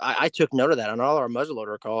 I took note of that on all our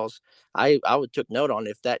muzzleloader calls. I took note on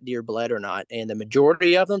if that deer bled or not, and the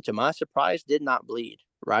majority of them, to my surprise, did not bleed.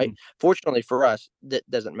 Right. Fortunately for us, that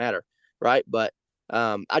doesn't matter. Right. But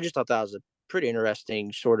I just thought that was a pretty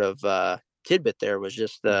interesting sort of tidbit. There was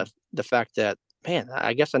just the fact that, man,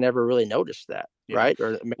 I guess I never really noticed that. Yeah. Right.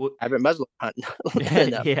 Or I've been muzzle hunting.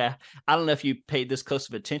 Yeah. I don't know if you paid this close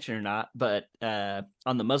of attention or not, but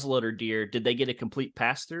on the muzzleloader deer, did they get a complete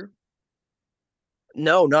pass through?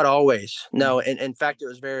 No, not always. No. And in fact, it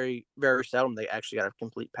was very, very seldom they actually got a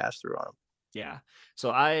complete pass through on them. Yeah.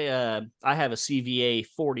 So I have a CVA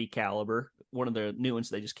 40 caliber, one of the new ones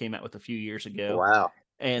they just came out with a few years ago. Wow.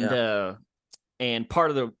 And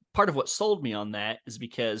part of what sold me on that is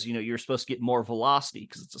because, you're supposed to get more velocity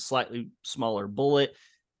because it's a slightly smaller bullet,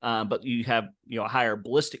 but you have, a higher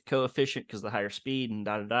ballistic coefficient because of the higher speed and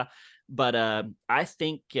da-da-da. But I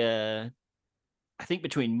think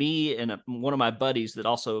between me and one of my buddies that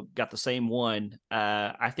also got the same one,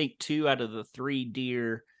 I think 2 out of the 3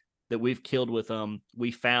 deer that we've killed with them,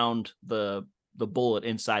 we found the bullet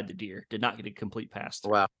inside the deer. Did not get a complete pass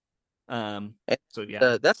through. Wow. So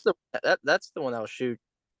yeah, that's the one that will shoot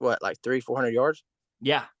what, like 300-400 yards.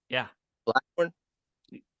 Yeah. Blackhorn.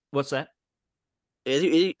 What's that?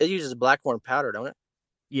 It uses Blackhorn powder, don't it?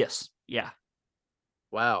 Yes. Yeah.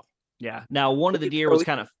 Wow. Yeah. Now one of the deer was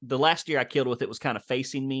the last deer I killed with it was kind of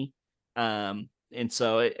facing me, and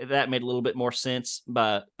so that made a little bit more sense.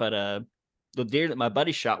 But the deer that my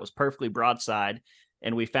buddy shot was perfectly broadside,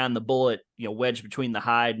 and we found the bullet, wedged between the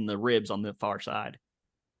hide and the ribs on the far side.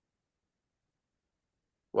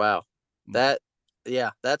 Wow. That's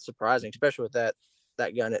surprising, especially with that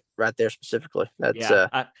gun right there specifically. That's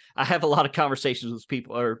I have a lot of conversations with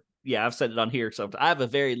people, I've said it on here. So I have a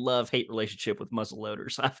very love-hate relationship with muzzle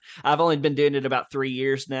loaders. I've only been doing it about 3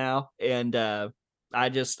 years now, and I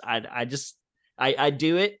do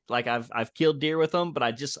it. Like I've killed deer with them, but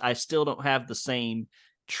I still don't have the same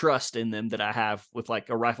trust in them that I have with like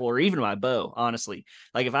a rifle or even my bow. Honestly,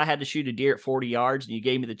 like if I had to shoot a deer at 40 yards and you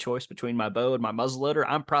gave me the choice between my bow and my muzzleloader,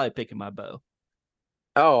 I'm probably picking my bow.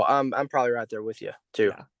 Oh, I'm probably right there with you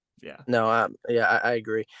too. Yeah. No, I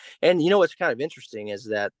agree. And what's kind of interesting is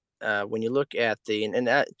that when you look at and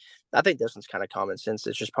that, I think this one's kind of common sense.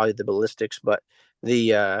 It's just probably the ballistics, but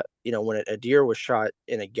when a deer was shot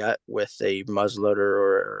in a gut with a muzzleloader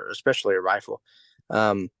or especially a rifle,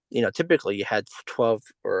 typically you had 12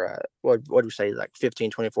 or what do we say, like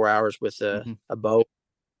 15, 24 hours with Hmm. a bow.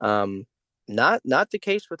 Um, not the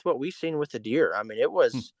case with what we've seen with the deer. I mean, it Hmm.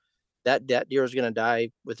 was that deer was going to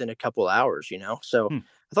die within a couple hours. So Hmm.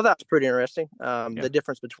 I thought that was pretty interesting. Yeah. The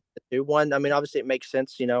difference between the two. One, I mean, obviously it makes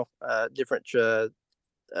sense. Different.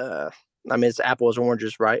 I mean, it's apples and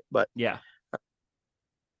oranges, right? But Yeah.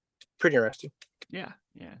 pretty interesting. Yeah.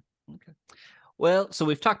 Yeah. Okay. Well, so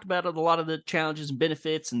we've talked about a lot of the challenges and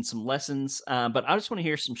benefits and some lessons, but I just want to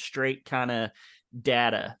hear some straight kind of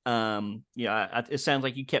data. It sounds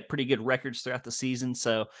like you kept pretty good records throughout the season.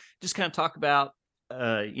 So just kind of talk about,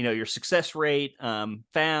 your success rate,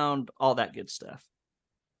 found, all that good stuff.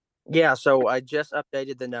 Yeah. So I just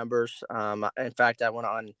updated the numbers. In fact, I went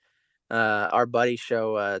on our buddy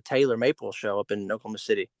show, Taylor Maple show up in Oklahoma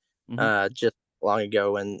City, Hmm. just long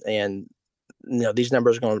ago, and these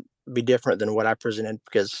numbers are going to be different than what I presented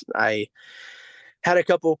because I had a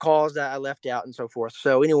couple of calls that I left out and so forth.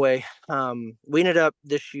 So anyway, we ended up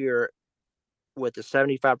this year with a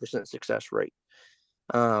 75% success rate,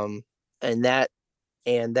 um, and that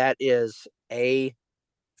is a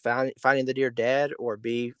finding the deer dead, or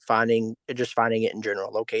B, finding it in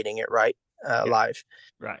general, locating it right, Yeah. live.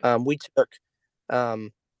 Right. We took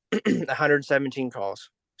 117 calls.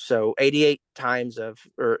 So 88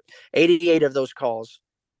 of those calls,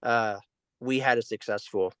 we had a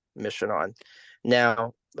successful mission on.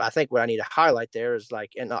 Now, I think what I need to highlight there is,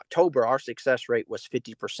 like, in October, our success rate was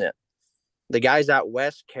 50%. The guys out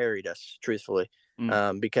west carried us, truthfully,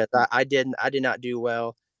 Mm. because I did not do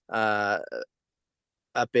well uh,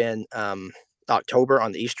 up in October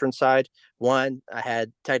on the eastern side. One, I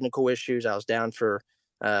had technical issues. I was down for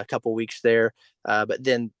a couple weeks there, but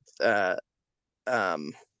then uh,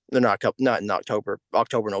 they're not in October,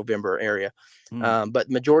 November area. Mm. But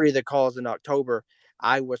majority of the calls in October,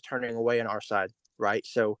 I was turning away on our side, right?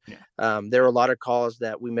 So Yeah. there were a lot of calls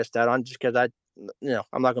that we missed out on just because I'm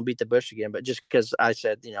not going to beat the bush again, but just because I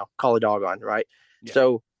said, call a dog on, right? Yeah.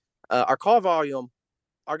 So our call volume,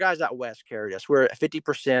 our guys out west carried us. We're at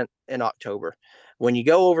 50% in October. When you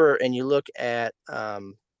go over and you look at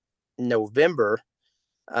November,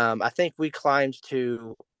 I think we climbed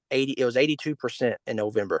to 80. It was 82% in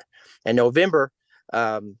November. In November,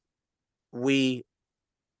 we,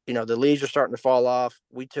 the leaves are starting to fall off.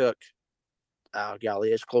 We took, oh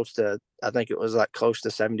golly, it's close to, I think it was like close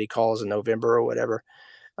to 70 calls in November or whatever.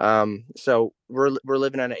 So we're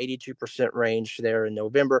living on an 82% range there in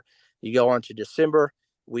November. You go on to December,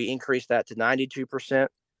 we increased that to 92%.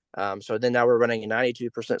 So then now we're running a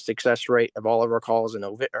 92% success rate of all of our calls in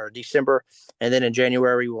November or December, and then in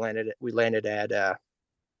January we landed at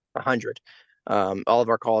 100. All of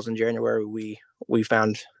our calls in January we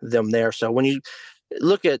found them there. So when you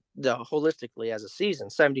look at the holistically as a season,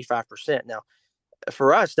 75%. Now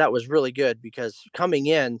for us, that was really good because coming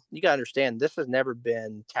in, you got to understand this has never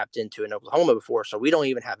been tapped into in Oklahoma before. So we don't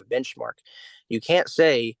even have a benchmark. You can't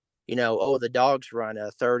say, oh, the dogs run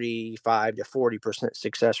a 35 to 40%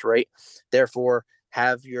 success rate. Therefore,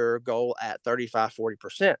 have your goal at 35,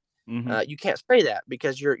 40%. Mm-hmm. You can't say that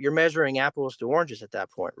because you're measuring apples to oranges at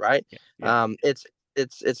that point, right? Yeah. Yeah.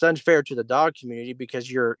 It's unfair to the dog community because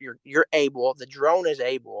the drone is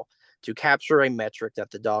able to capture a metric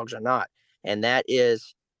that the dogs are not, and that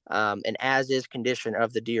is an as is condition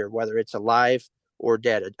of the deer, whether it's alive or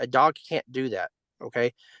dead. A dog can't do that.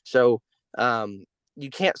 Okay, so you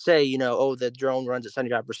can't say, oh, the drone runs at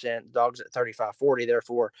 75%, the dog's at 35, 40,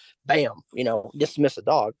 therefore, bam, dismiss a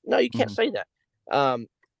dog. No, you can't Mm-hmm. say that.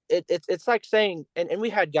 It's like saying, and we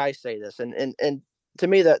had guys say this, and to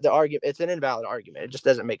me, the argument, it's an invalid argument. It just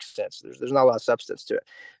doesn't make sense. There's not a lot of substance to it.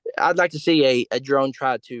 I'd like to see a drone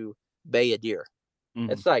try to bay a deer. Mm-hmm.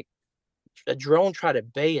 It's like, a drone try to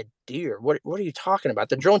bay a deer. What are you talking about?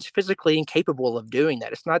 The drone's physically incapable of doing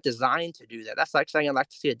that. It's not designed to do that. That's like saying I'd like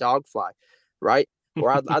to see a dog fly, right? Or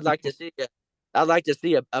I'd like to see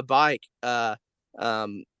a bike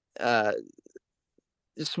um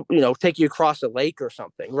take you across a lake or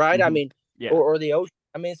something, right? Mm-hmm. I mean, Yeah. or the ocean.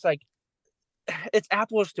 I mean, it's like it's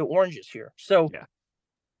apples to oranges here. So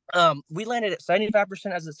Yeah. we landed at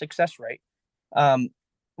 75% as a success rate.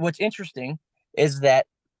 What's interesting is that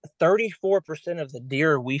 34% of the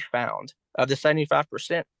deer we found of the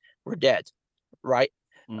 75% were dead, right?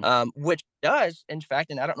 Which does, in fact,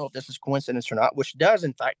 and I don't know if this is coincidence or not, which does,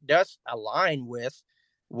 in fact, does align with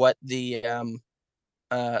what the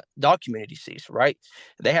dog community sees, right?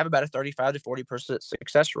 They have about a 35 to 40%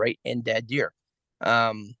 success rate in dead deer,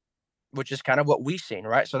 which is kind of what we've seen,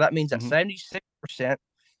 right? So that means that 76%,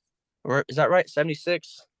 or is that right?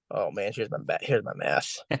 76. Oh man, here's my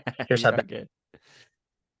math. Here's how bad. Good.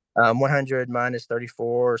 100 minus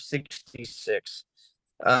 34, 66.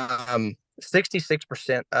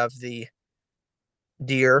 66% of the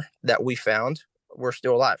deer that we found were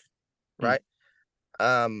still alive, right?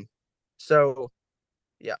 So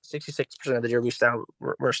yeah, 66% of the deer we found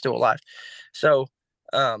were still alive. So,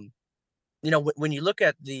 when you look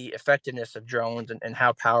at the effectiveness of drones and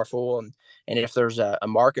how powerful and if there's a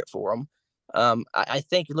market for them, I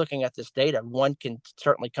think looking at this data, one can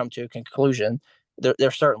certainly come to a conclusion.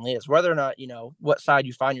 There certainly is. Whether or not, what side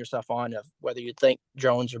you find yourself on, of whether you think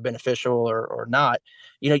drones are beneficial or not,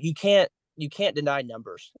 you can't deny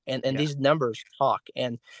numbers, and these numbers talk,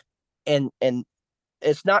 and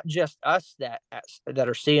it's not just us that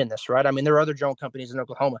are seeing this, right? I mean, there are other drone companies in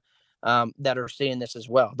Oklahoma that are seeing this as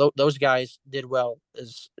well. Those guys did well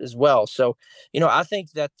as well. So, I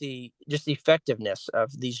think that the effectiveness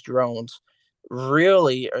of these drones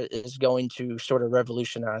really is going to sort of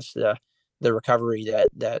revolutionize the recovery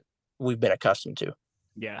that we've been accustomed to.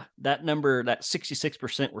 Yeah, that number, that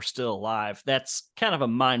 66% were still alive, that's kind of a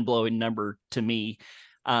mind-blowing number to me.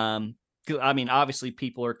 I mean, obviously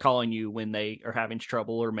people are calling you when they are having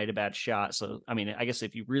trouble or made a bad shot. So, I mean, I guess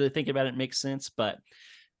if you really think about it, it makes sense. But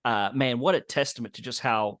man, what a testament to just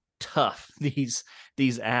how tough these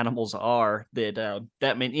animals are.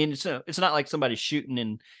 That mean, it's not like somebody's shooting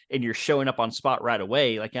and you're showing up on spot right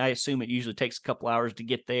away. Like, I assume it usually takes a couple hours to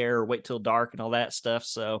get there or wait till dark and all that stuff.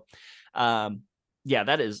 So, yeah,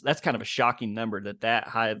 that's kind of a shocking number that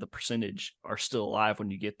high of the percentage are still alive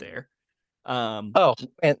when you get there. And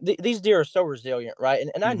these deer are so resilient, right?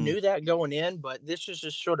 And I knew that going in, but this has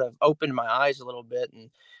just sort of opened my eyes a little bit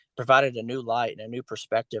and provided a new light and a new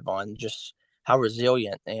perspective on just how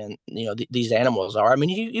resilient and these animals are. I mean,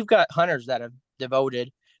 you've got hunters that have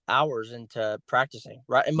devoted hours into practicing,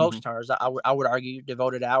 right? And most hunters, I would argue,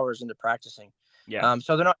 devoted hours into practicing. Yeah.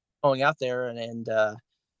 So they're not going out there and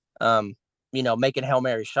making Hail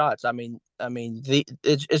Mary shots. I mean,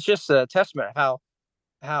 it's just a testament of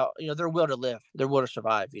how their will to live, their will to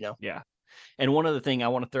survive. Yeah. And one other thing I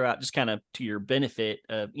want to throw out, just kind of to your benefit,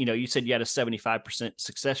 you said you had a 75%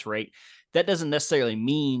 success rate. That doesn't necessarily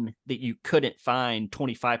mean that you couldn't find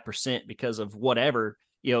 25% because of whatever.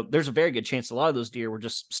 There's a very good chance a lot of those deer were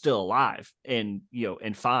just still alive and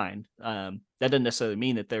fine. That doesn't necessarily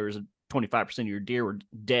mean that there was a 25% of your deer were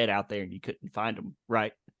dead out there and you couldn't find them,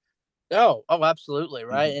 right? Oh, absolutely,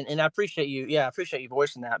 right. And I appreciate you. Yeah, I appreciate you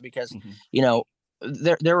voicing that because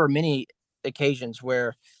there were many occasions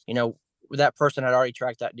where that person had already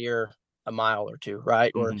tracked that deer a mile or two,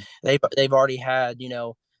 right? Or they've already had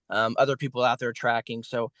other people out there tracking.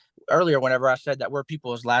 So earlier, whenever I said that we're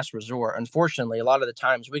people's last resort, unfortunately, a lot of the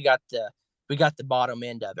times we got the bottom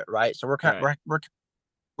end of it, right? So we're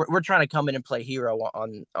trying to come in and play hero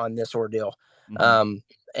on this ordeal. And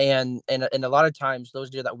a lot of times those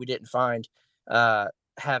deer that we didn't find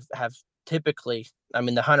have typically, I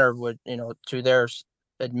mean, the hunter would, to their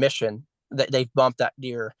admission, that they've bumped that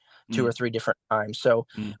deer 2 or 3 different times. So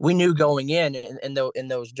we knew going in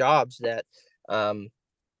those jobs that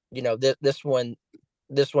this one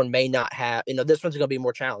may not have, this one's going to be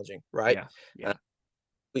more challenging, right? Yeah.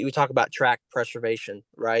 We talk about track preservation,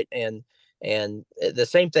 right? And the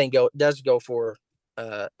same thing does go for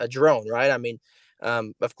a drone, right? I mean,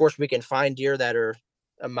 of course we can find deer that are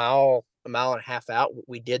a mile and a half out.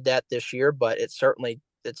 We did that this year, but it's certainly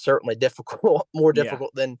difficult, more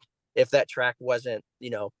difficult than if that track wasn't,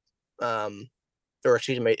 or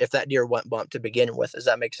excuse me, if that deer wasn't bumped to begin with. Does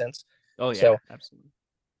that make sense? Oh yeah, so, absolutely.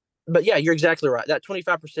 But yeah, you're exactly right. That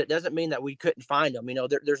 25% doesn't mean that we couldn't find them.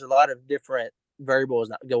 There's a lot of different variables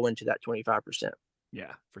that go into that 25%.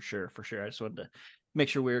 Yeah, for sure. I just wanted to make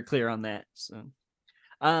sure we were clear on that. So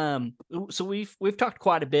we've talked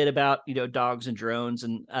quite a bit about dogs and drones,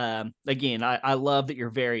 and again, I love that you're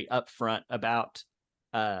very upfront about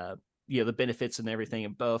the benefits and everything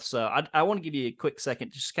of both. So I want to give you a quick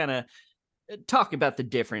second, just kind of talk about the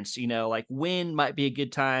difference. Like when might be a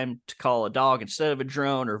good time to call a dog instead of a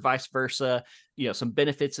drone, or vice versa. Some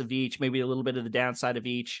benefits of each, maybe a little bit of the downside of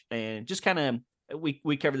each, and just kind of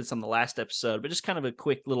we covered this on the last episode, but just kind of a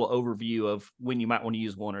quick little overview of when you might want to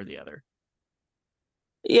use one or the other.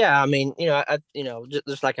 Yeah, I mean,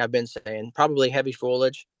 just like I've been saying, probably heavy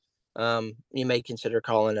foliage. You may consider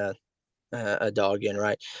calling a dog in,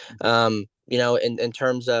 right? In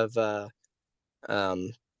terms of,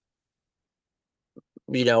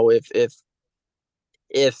 if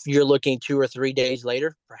if you're looking 2 or 3 days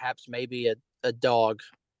later, perhaps maybe a dog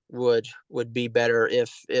would be better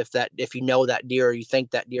if you know that deer, or you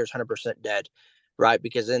think that deer is 100% dead, right?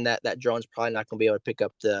 Because then that drone's probably not going to be able to pick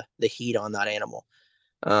up the heat on that animal.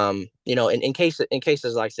 In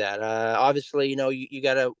cases like that, obviously, you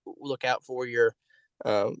got to look out for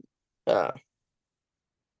um, uh,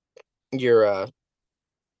 your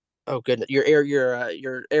oh goodness, your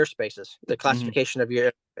airspaces, the Mm-hmm. classification of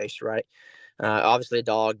your airspace, right? Obviously, a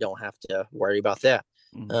dog don't have to worry about that.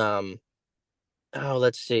 Mm-hmm. Um, oh,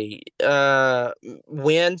 let's see.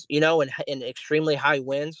 Winds, and extremely high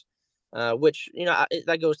winds, which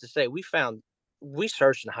that goes to say we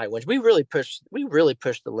searched in high winds. We really pushed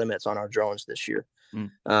the limits on our drones this year.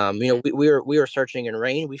 We were searching in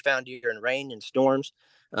rain. We found deer in rain and storms,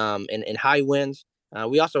 in high winds.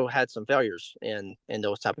 We also had some failures in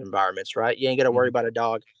those type of environments, right? You ain't got to worry Mm-hmm. about a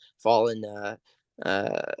dog falling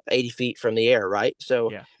 80 feet from the air, right?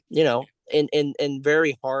 So, Yeah. in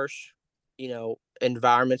very harsh,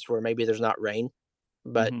 environments where maybe there's not rain,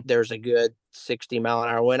 but Mm-hmm. there's a good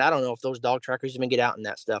 60-mile-an-hour wind. I don't know if those dog trackers even get out in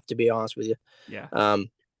that stuff, to be honest with you. Yeah. Um,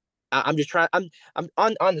 I'm just trying. I'm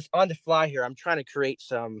on the fly here. I'm trying to create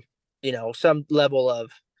some level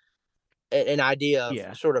of an idea of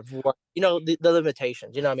Yeah. sort of what the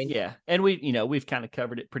limitations. You know what I mean? Yeah. And we've kind of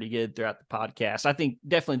covered it pretty good throughout the podcast. I think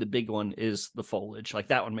definitely the big one is the foliage. Like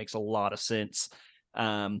that one makes a lot of sense.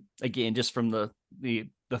 Again, just from the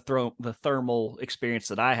thermal experience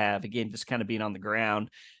that I have, again, just kind of being on the ground,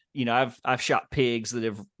 I've shot pigs that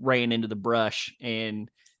have ran into the brush, and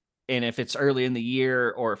if it's early in the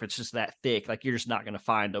year or if it's just that thick, like you're just not going to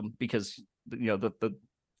find them because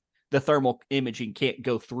the thermal imaging can't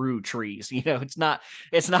go through trees. It's not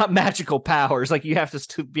magical powers. Like you have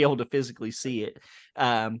to be able to physically see it.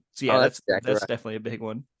 So yeah, Oh, that's that's exactly right. definitely a big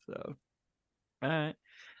one. So, all right.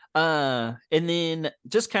 And then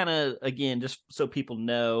just kind of, again, just so people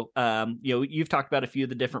know, you've talked about a few of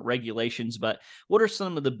the different regulations, but what are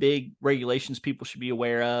some of the big regulations people should be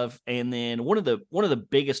aware of? And then one of the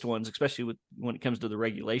biggest ones, especially when it comes to the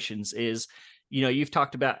regulations, is, you've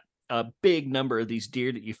talked about a big number of these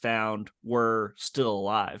deer that you found were still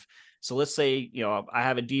alive. So let's say, I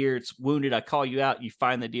have a deer, it's wounded, I call you out, you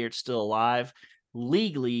find the deer, it's still alive.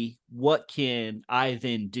 Legally, what can I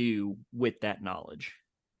then do with that knowledge?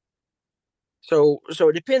 So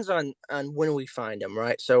it depends on when we find them,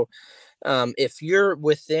 right? So if you're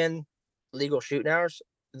within legal shooting hours,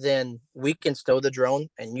 then we can stow the drone,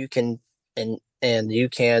 and you can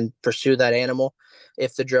pursue that animal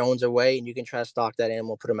if the drone's away, and you can try to stalk that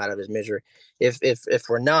animal, put him out of his misery. If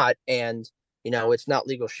we're not, and it's not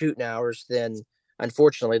legal shooting hours, then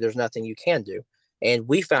unfortunately there's nothing you can do. And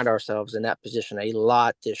we found ourselves in that position a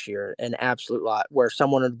lot this year, an absolute lot, where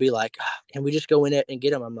someone would be like, "Can we just go in it and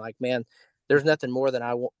get him?" I'm like, "Man, there's nothing more than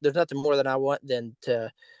I want. There's nothing more than I want than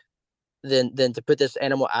to put this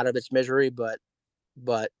animal out of its misery, but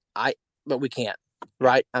I but we can't,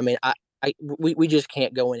 right? I mean, we just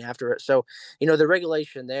can't go in after it. So, the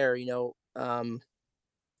regulation there, of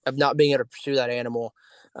not being able to pursue that animal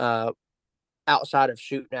uh outside of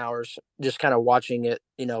shooting hours, just kind of watching it,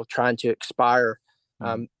 trying to expire.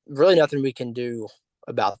 Mhm. Really nothing we can do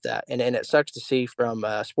about that. And it sucks to see from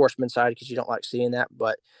a sportsman side, because you don't like seeing that,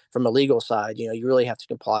 but from a legal side, you really have to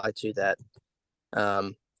comply to that.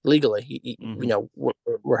 Legally, Mhm.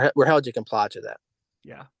 we're held to comply to that.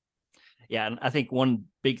 Yeah. Yeah. And I think one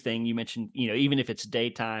big thing you mentioned, even if it's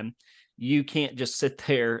daytime, you can't just sit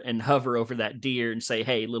there and hover over that deer and say,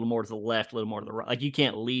 hey, a little more to the left, a little more to the right. Like you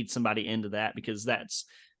can't lead somebody into that because that's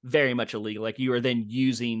very much illegal. Like you are then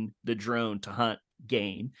using the drone to hunt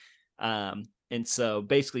game. And so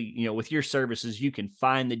basically, with your services, you can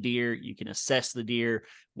find the deer, you can assess the deer,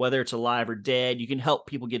 whether it's alive or dead. You can help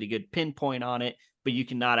people get a good pinpoint on it, but you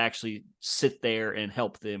cannot actually sit there and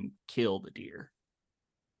help them kill the deer.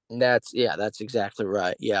 That's exactly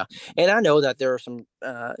right. Yeah, and I know that there are some.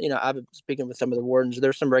 I've been speaking with some of the wardens.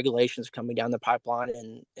 There's some regulations coming down the pipeline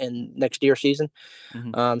in next deer season.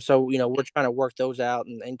 Mm-hmm. So we're trying to work those out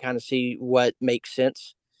and kind of see what makes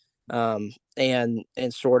sense. And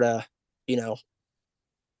sort of, you know,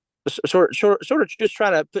 sort of just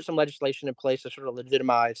trying to put some legislation in place to sort of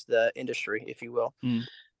legitimize the industry, if you will.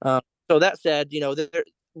 Mm-hmm. So that said,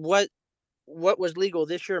 what what was legal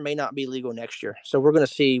this year may not be legal next year. So we're going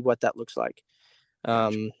to see what that looks like.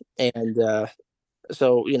 Gotcha. And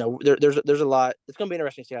so there's a lot. It's going to be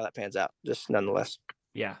interesting to see how that pans out. Just nonetheless.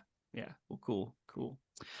 Yeah. Yeah. Well, cool.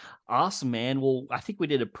 Awesome, man. Well, I think we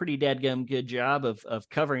did a pretty dadgum good job of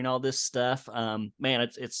covering all this stuff. Man,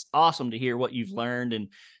 it's awesome to hear what you've learned and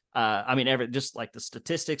I mean, just like the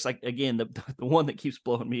statistics, like again, the one that keeps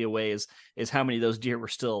blowing me away is how many of those deer were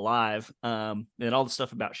still alive, and all the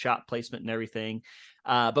stuff about shot placement and everything.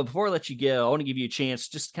 But before I let you go, I want to give you a chance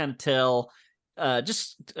just to kind of tell,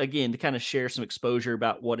 just again to kind of share some exposure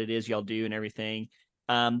about what it is y'all do and everything.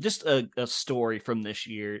 Just a story from this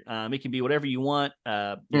year. It can be whatever you want,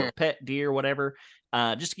 pet, deer, whatever.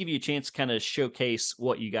 Just to give you a chance to kind of showcase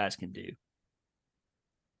what you guys can do.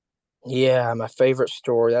 Yeah, my favorite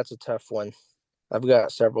story. That's a tough one. I've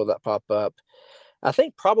got several that pop up. I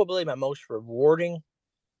think probably my most rewarding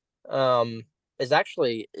um is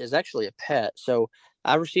actually a pet. So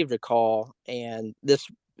I received a call, and this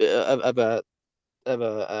of a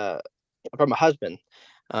from a husband.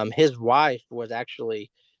 His wife was actually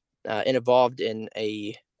involved in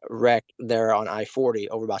a wreck there on I-40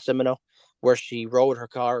 over by Seminole, where she rolled her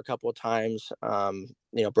car a couple of times.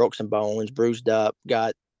 Broke some bones, bruised up,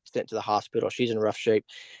 got sent to the hospital. She's in rough shape.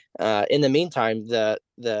 In the meantime, the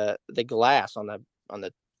glass on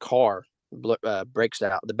the car breaks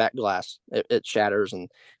out. The back glass it shatters, and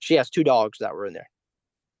she has two dogs that were in there.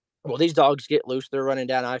 Well, these dogs get loose. They're running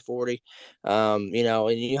down I-40, and you know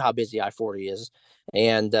how busy I-40 is,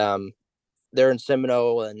 and they're in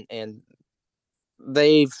Seminole, and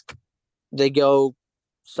they go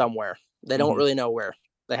somewhere. They don't really know where.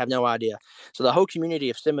 They have no idea. So the whole community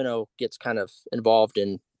of Seminole gets kind of involved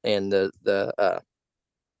in, and the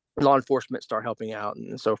law enforcement start helping out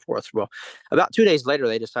and so forth. Well, about 2 days later,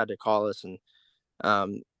 they decided to call us, and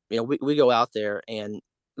we go out there, and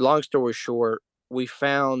long story short, we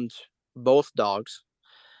found both dogs,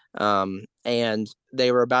 and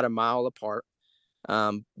they were about a mile apart.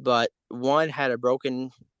 But one had a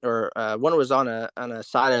broken, or one was on a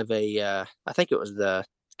side of a, I think it was the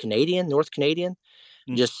North Canadian,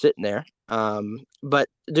 just sitting there. But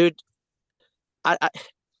dude, I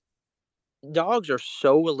dogs are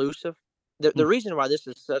so elusive. The reason why this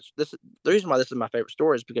is the reason why this is my favorite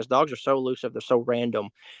story is because dogs are so elusive. They're so random.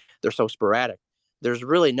 They're so sporadic. There's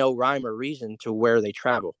really no rhyme or reason to where they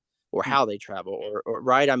travel or how they travel, or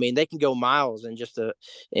right. I mean, they can go miles in just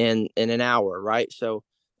in an hour, right? So,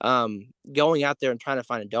 going out there and trying to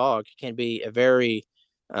find a dog can be a very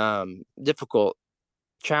difficult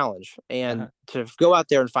challenge. And to go out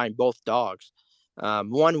there and find both dogs,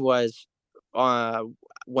 one was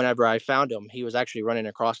whenever I found him, he was actually running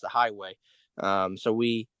across the highway. So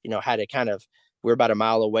we, had to we're about a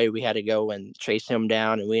mile away. We had to go and chase him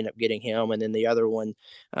down, and we ended up getting him. And then the other one,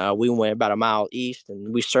 we went about a mile east,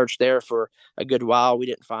 and we searched there for a good while. We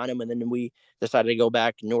didn't find him. And then we decided to go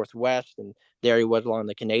back northwest, and there he was along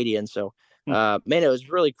the Canadian. So, man, it was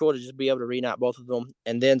really cool to just be able to reunite both of them,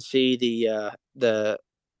 and then see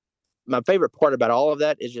my favorite part about all of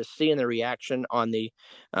that is just seeing the reaction on the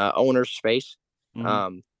owner's face.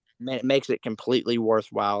 Man, it makes it completely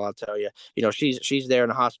worthwhile. I'll tell you. She's there in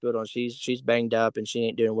the hospital, and she's banged up, and she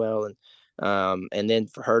ain't doing well, and then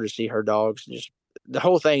for her to see her dogs, just the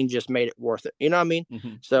whole thing just made it worth it. You know what I mean?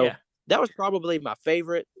 So that was probably my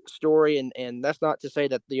favorite story, and that's not to say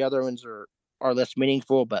that the other ones are less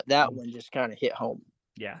meaningful, but that one just kind of hit home.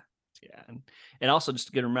 Yeah. And also just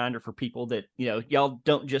a good reminder for people that, y'all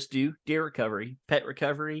don't just do deer recovery, pet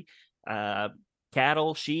recovery,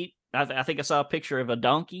 cattle, sheep. I think I saw a picture of a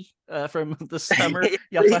donkey from the summer.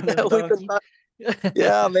 Y'all found a donkey?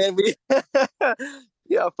 Yeah, man.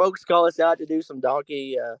 Folks call us out to do some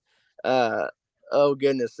donkey, oh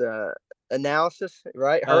goodness, analysis,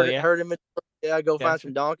 right? Herd him. Yeah, go find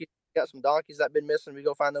some donkeys. Got some donkeys that been missing. We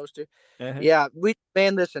go find those too. Yeah,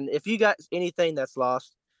 listen, if you got anything that's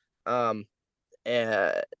lost, call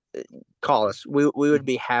us. We would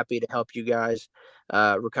be happy to help you guys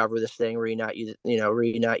recover this thing, reunite you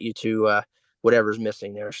to whatever's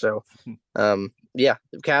missing there. So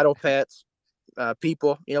cattle, pets,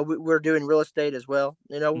 people, we're doing real estate as well.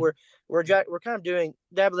 We're kind of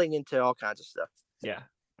dabbling into all kinds of stuff. Yeah.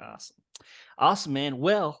 Awesome, man.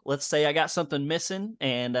 Well, let's say I got something missing,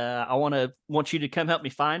 and I want you to come help me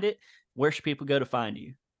find it. Where should people go to find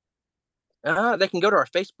you? They can go to our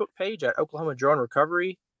Facebook page at Oklahoma Drone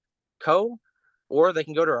Recovery Co., or they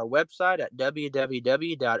can go to our website at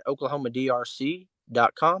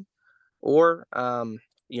www.oklahomadrc.com, or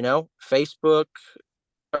Facebook,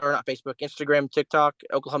 or not Facebook, Instagram, TikTok,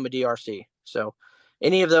 Oklahoma DRC. So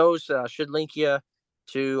any of those should link you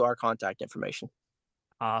to our contact information.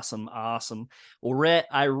 Awesome. Well, Rhett,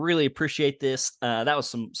 I really appreciate this. That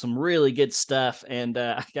was some really good stuff. And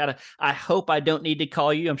I hope I don't need to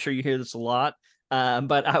call you. I'm sure you hear this a lot,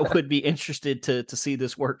 but I would be interested to see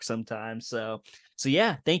this work sometime. So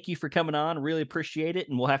yeah, thank you for coming on. Really appreciate it.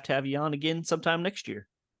 And we'll have to have you on again sometime next year.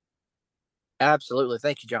 Absolutely.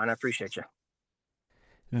 Thank you, John. I appreciate you.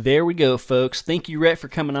 There we go, folks. Thank you, Rhett, for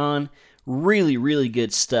coming on. Really, really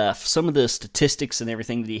good stuff. Some of the statistics and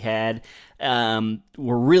everything that he had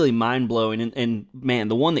were really mind-blowing. And man,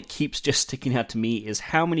 the one that keeps just sticking out to me is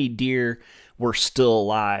how many deer were still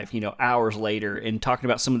alive, hours later, and talking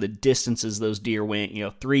about some of the distances those deer went,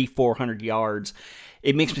 300-400 yards.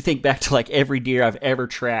 It makes me think back to like every deer I've ever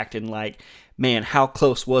tracked and like, man, how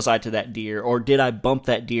close was I to that deer? Or did I bump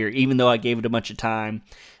that deer even though I gave it a bunch of time?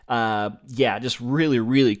 Just really,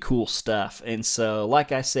 really cool stuff. And so,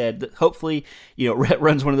 like I said, hopefully, Rhett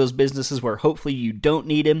runs one of those businesses where hopefully you don't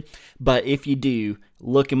need him, but if you do,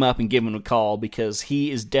 look him up and give him a call because he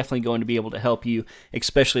is definitely going to be able to help you,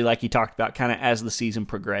 especially like he talked about kind of as the season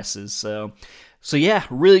progresses. So yeah,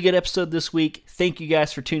 really good episode this week. Thank you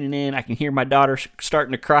guys for tuning in. I can hear my daughter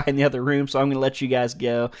starting to cry in the other room, so I'm going to let you guys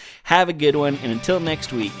go. Have a good one, and until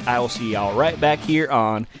next week, I will see y'all right back here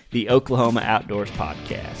on the Oklahoma Outdoors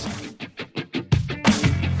Podcast.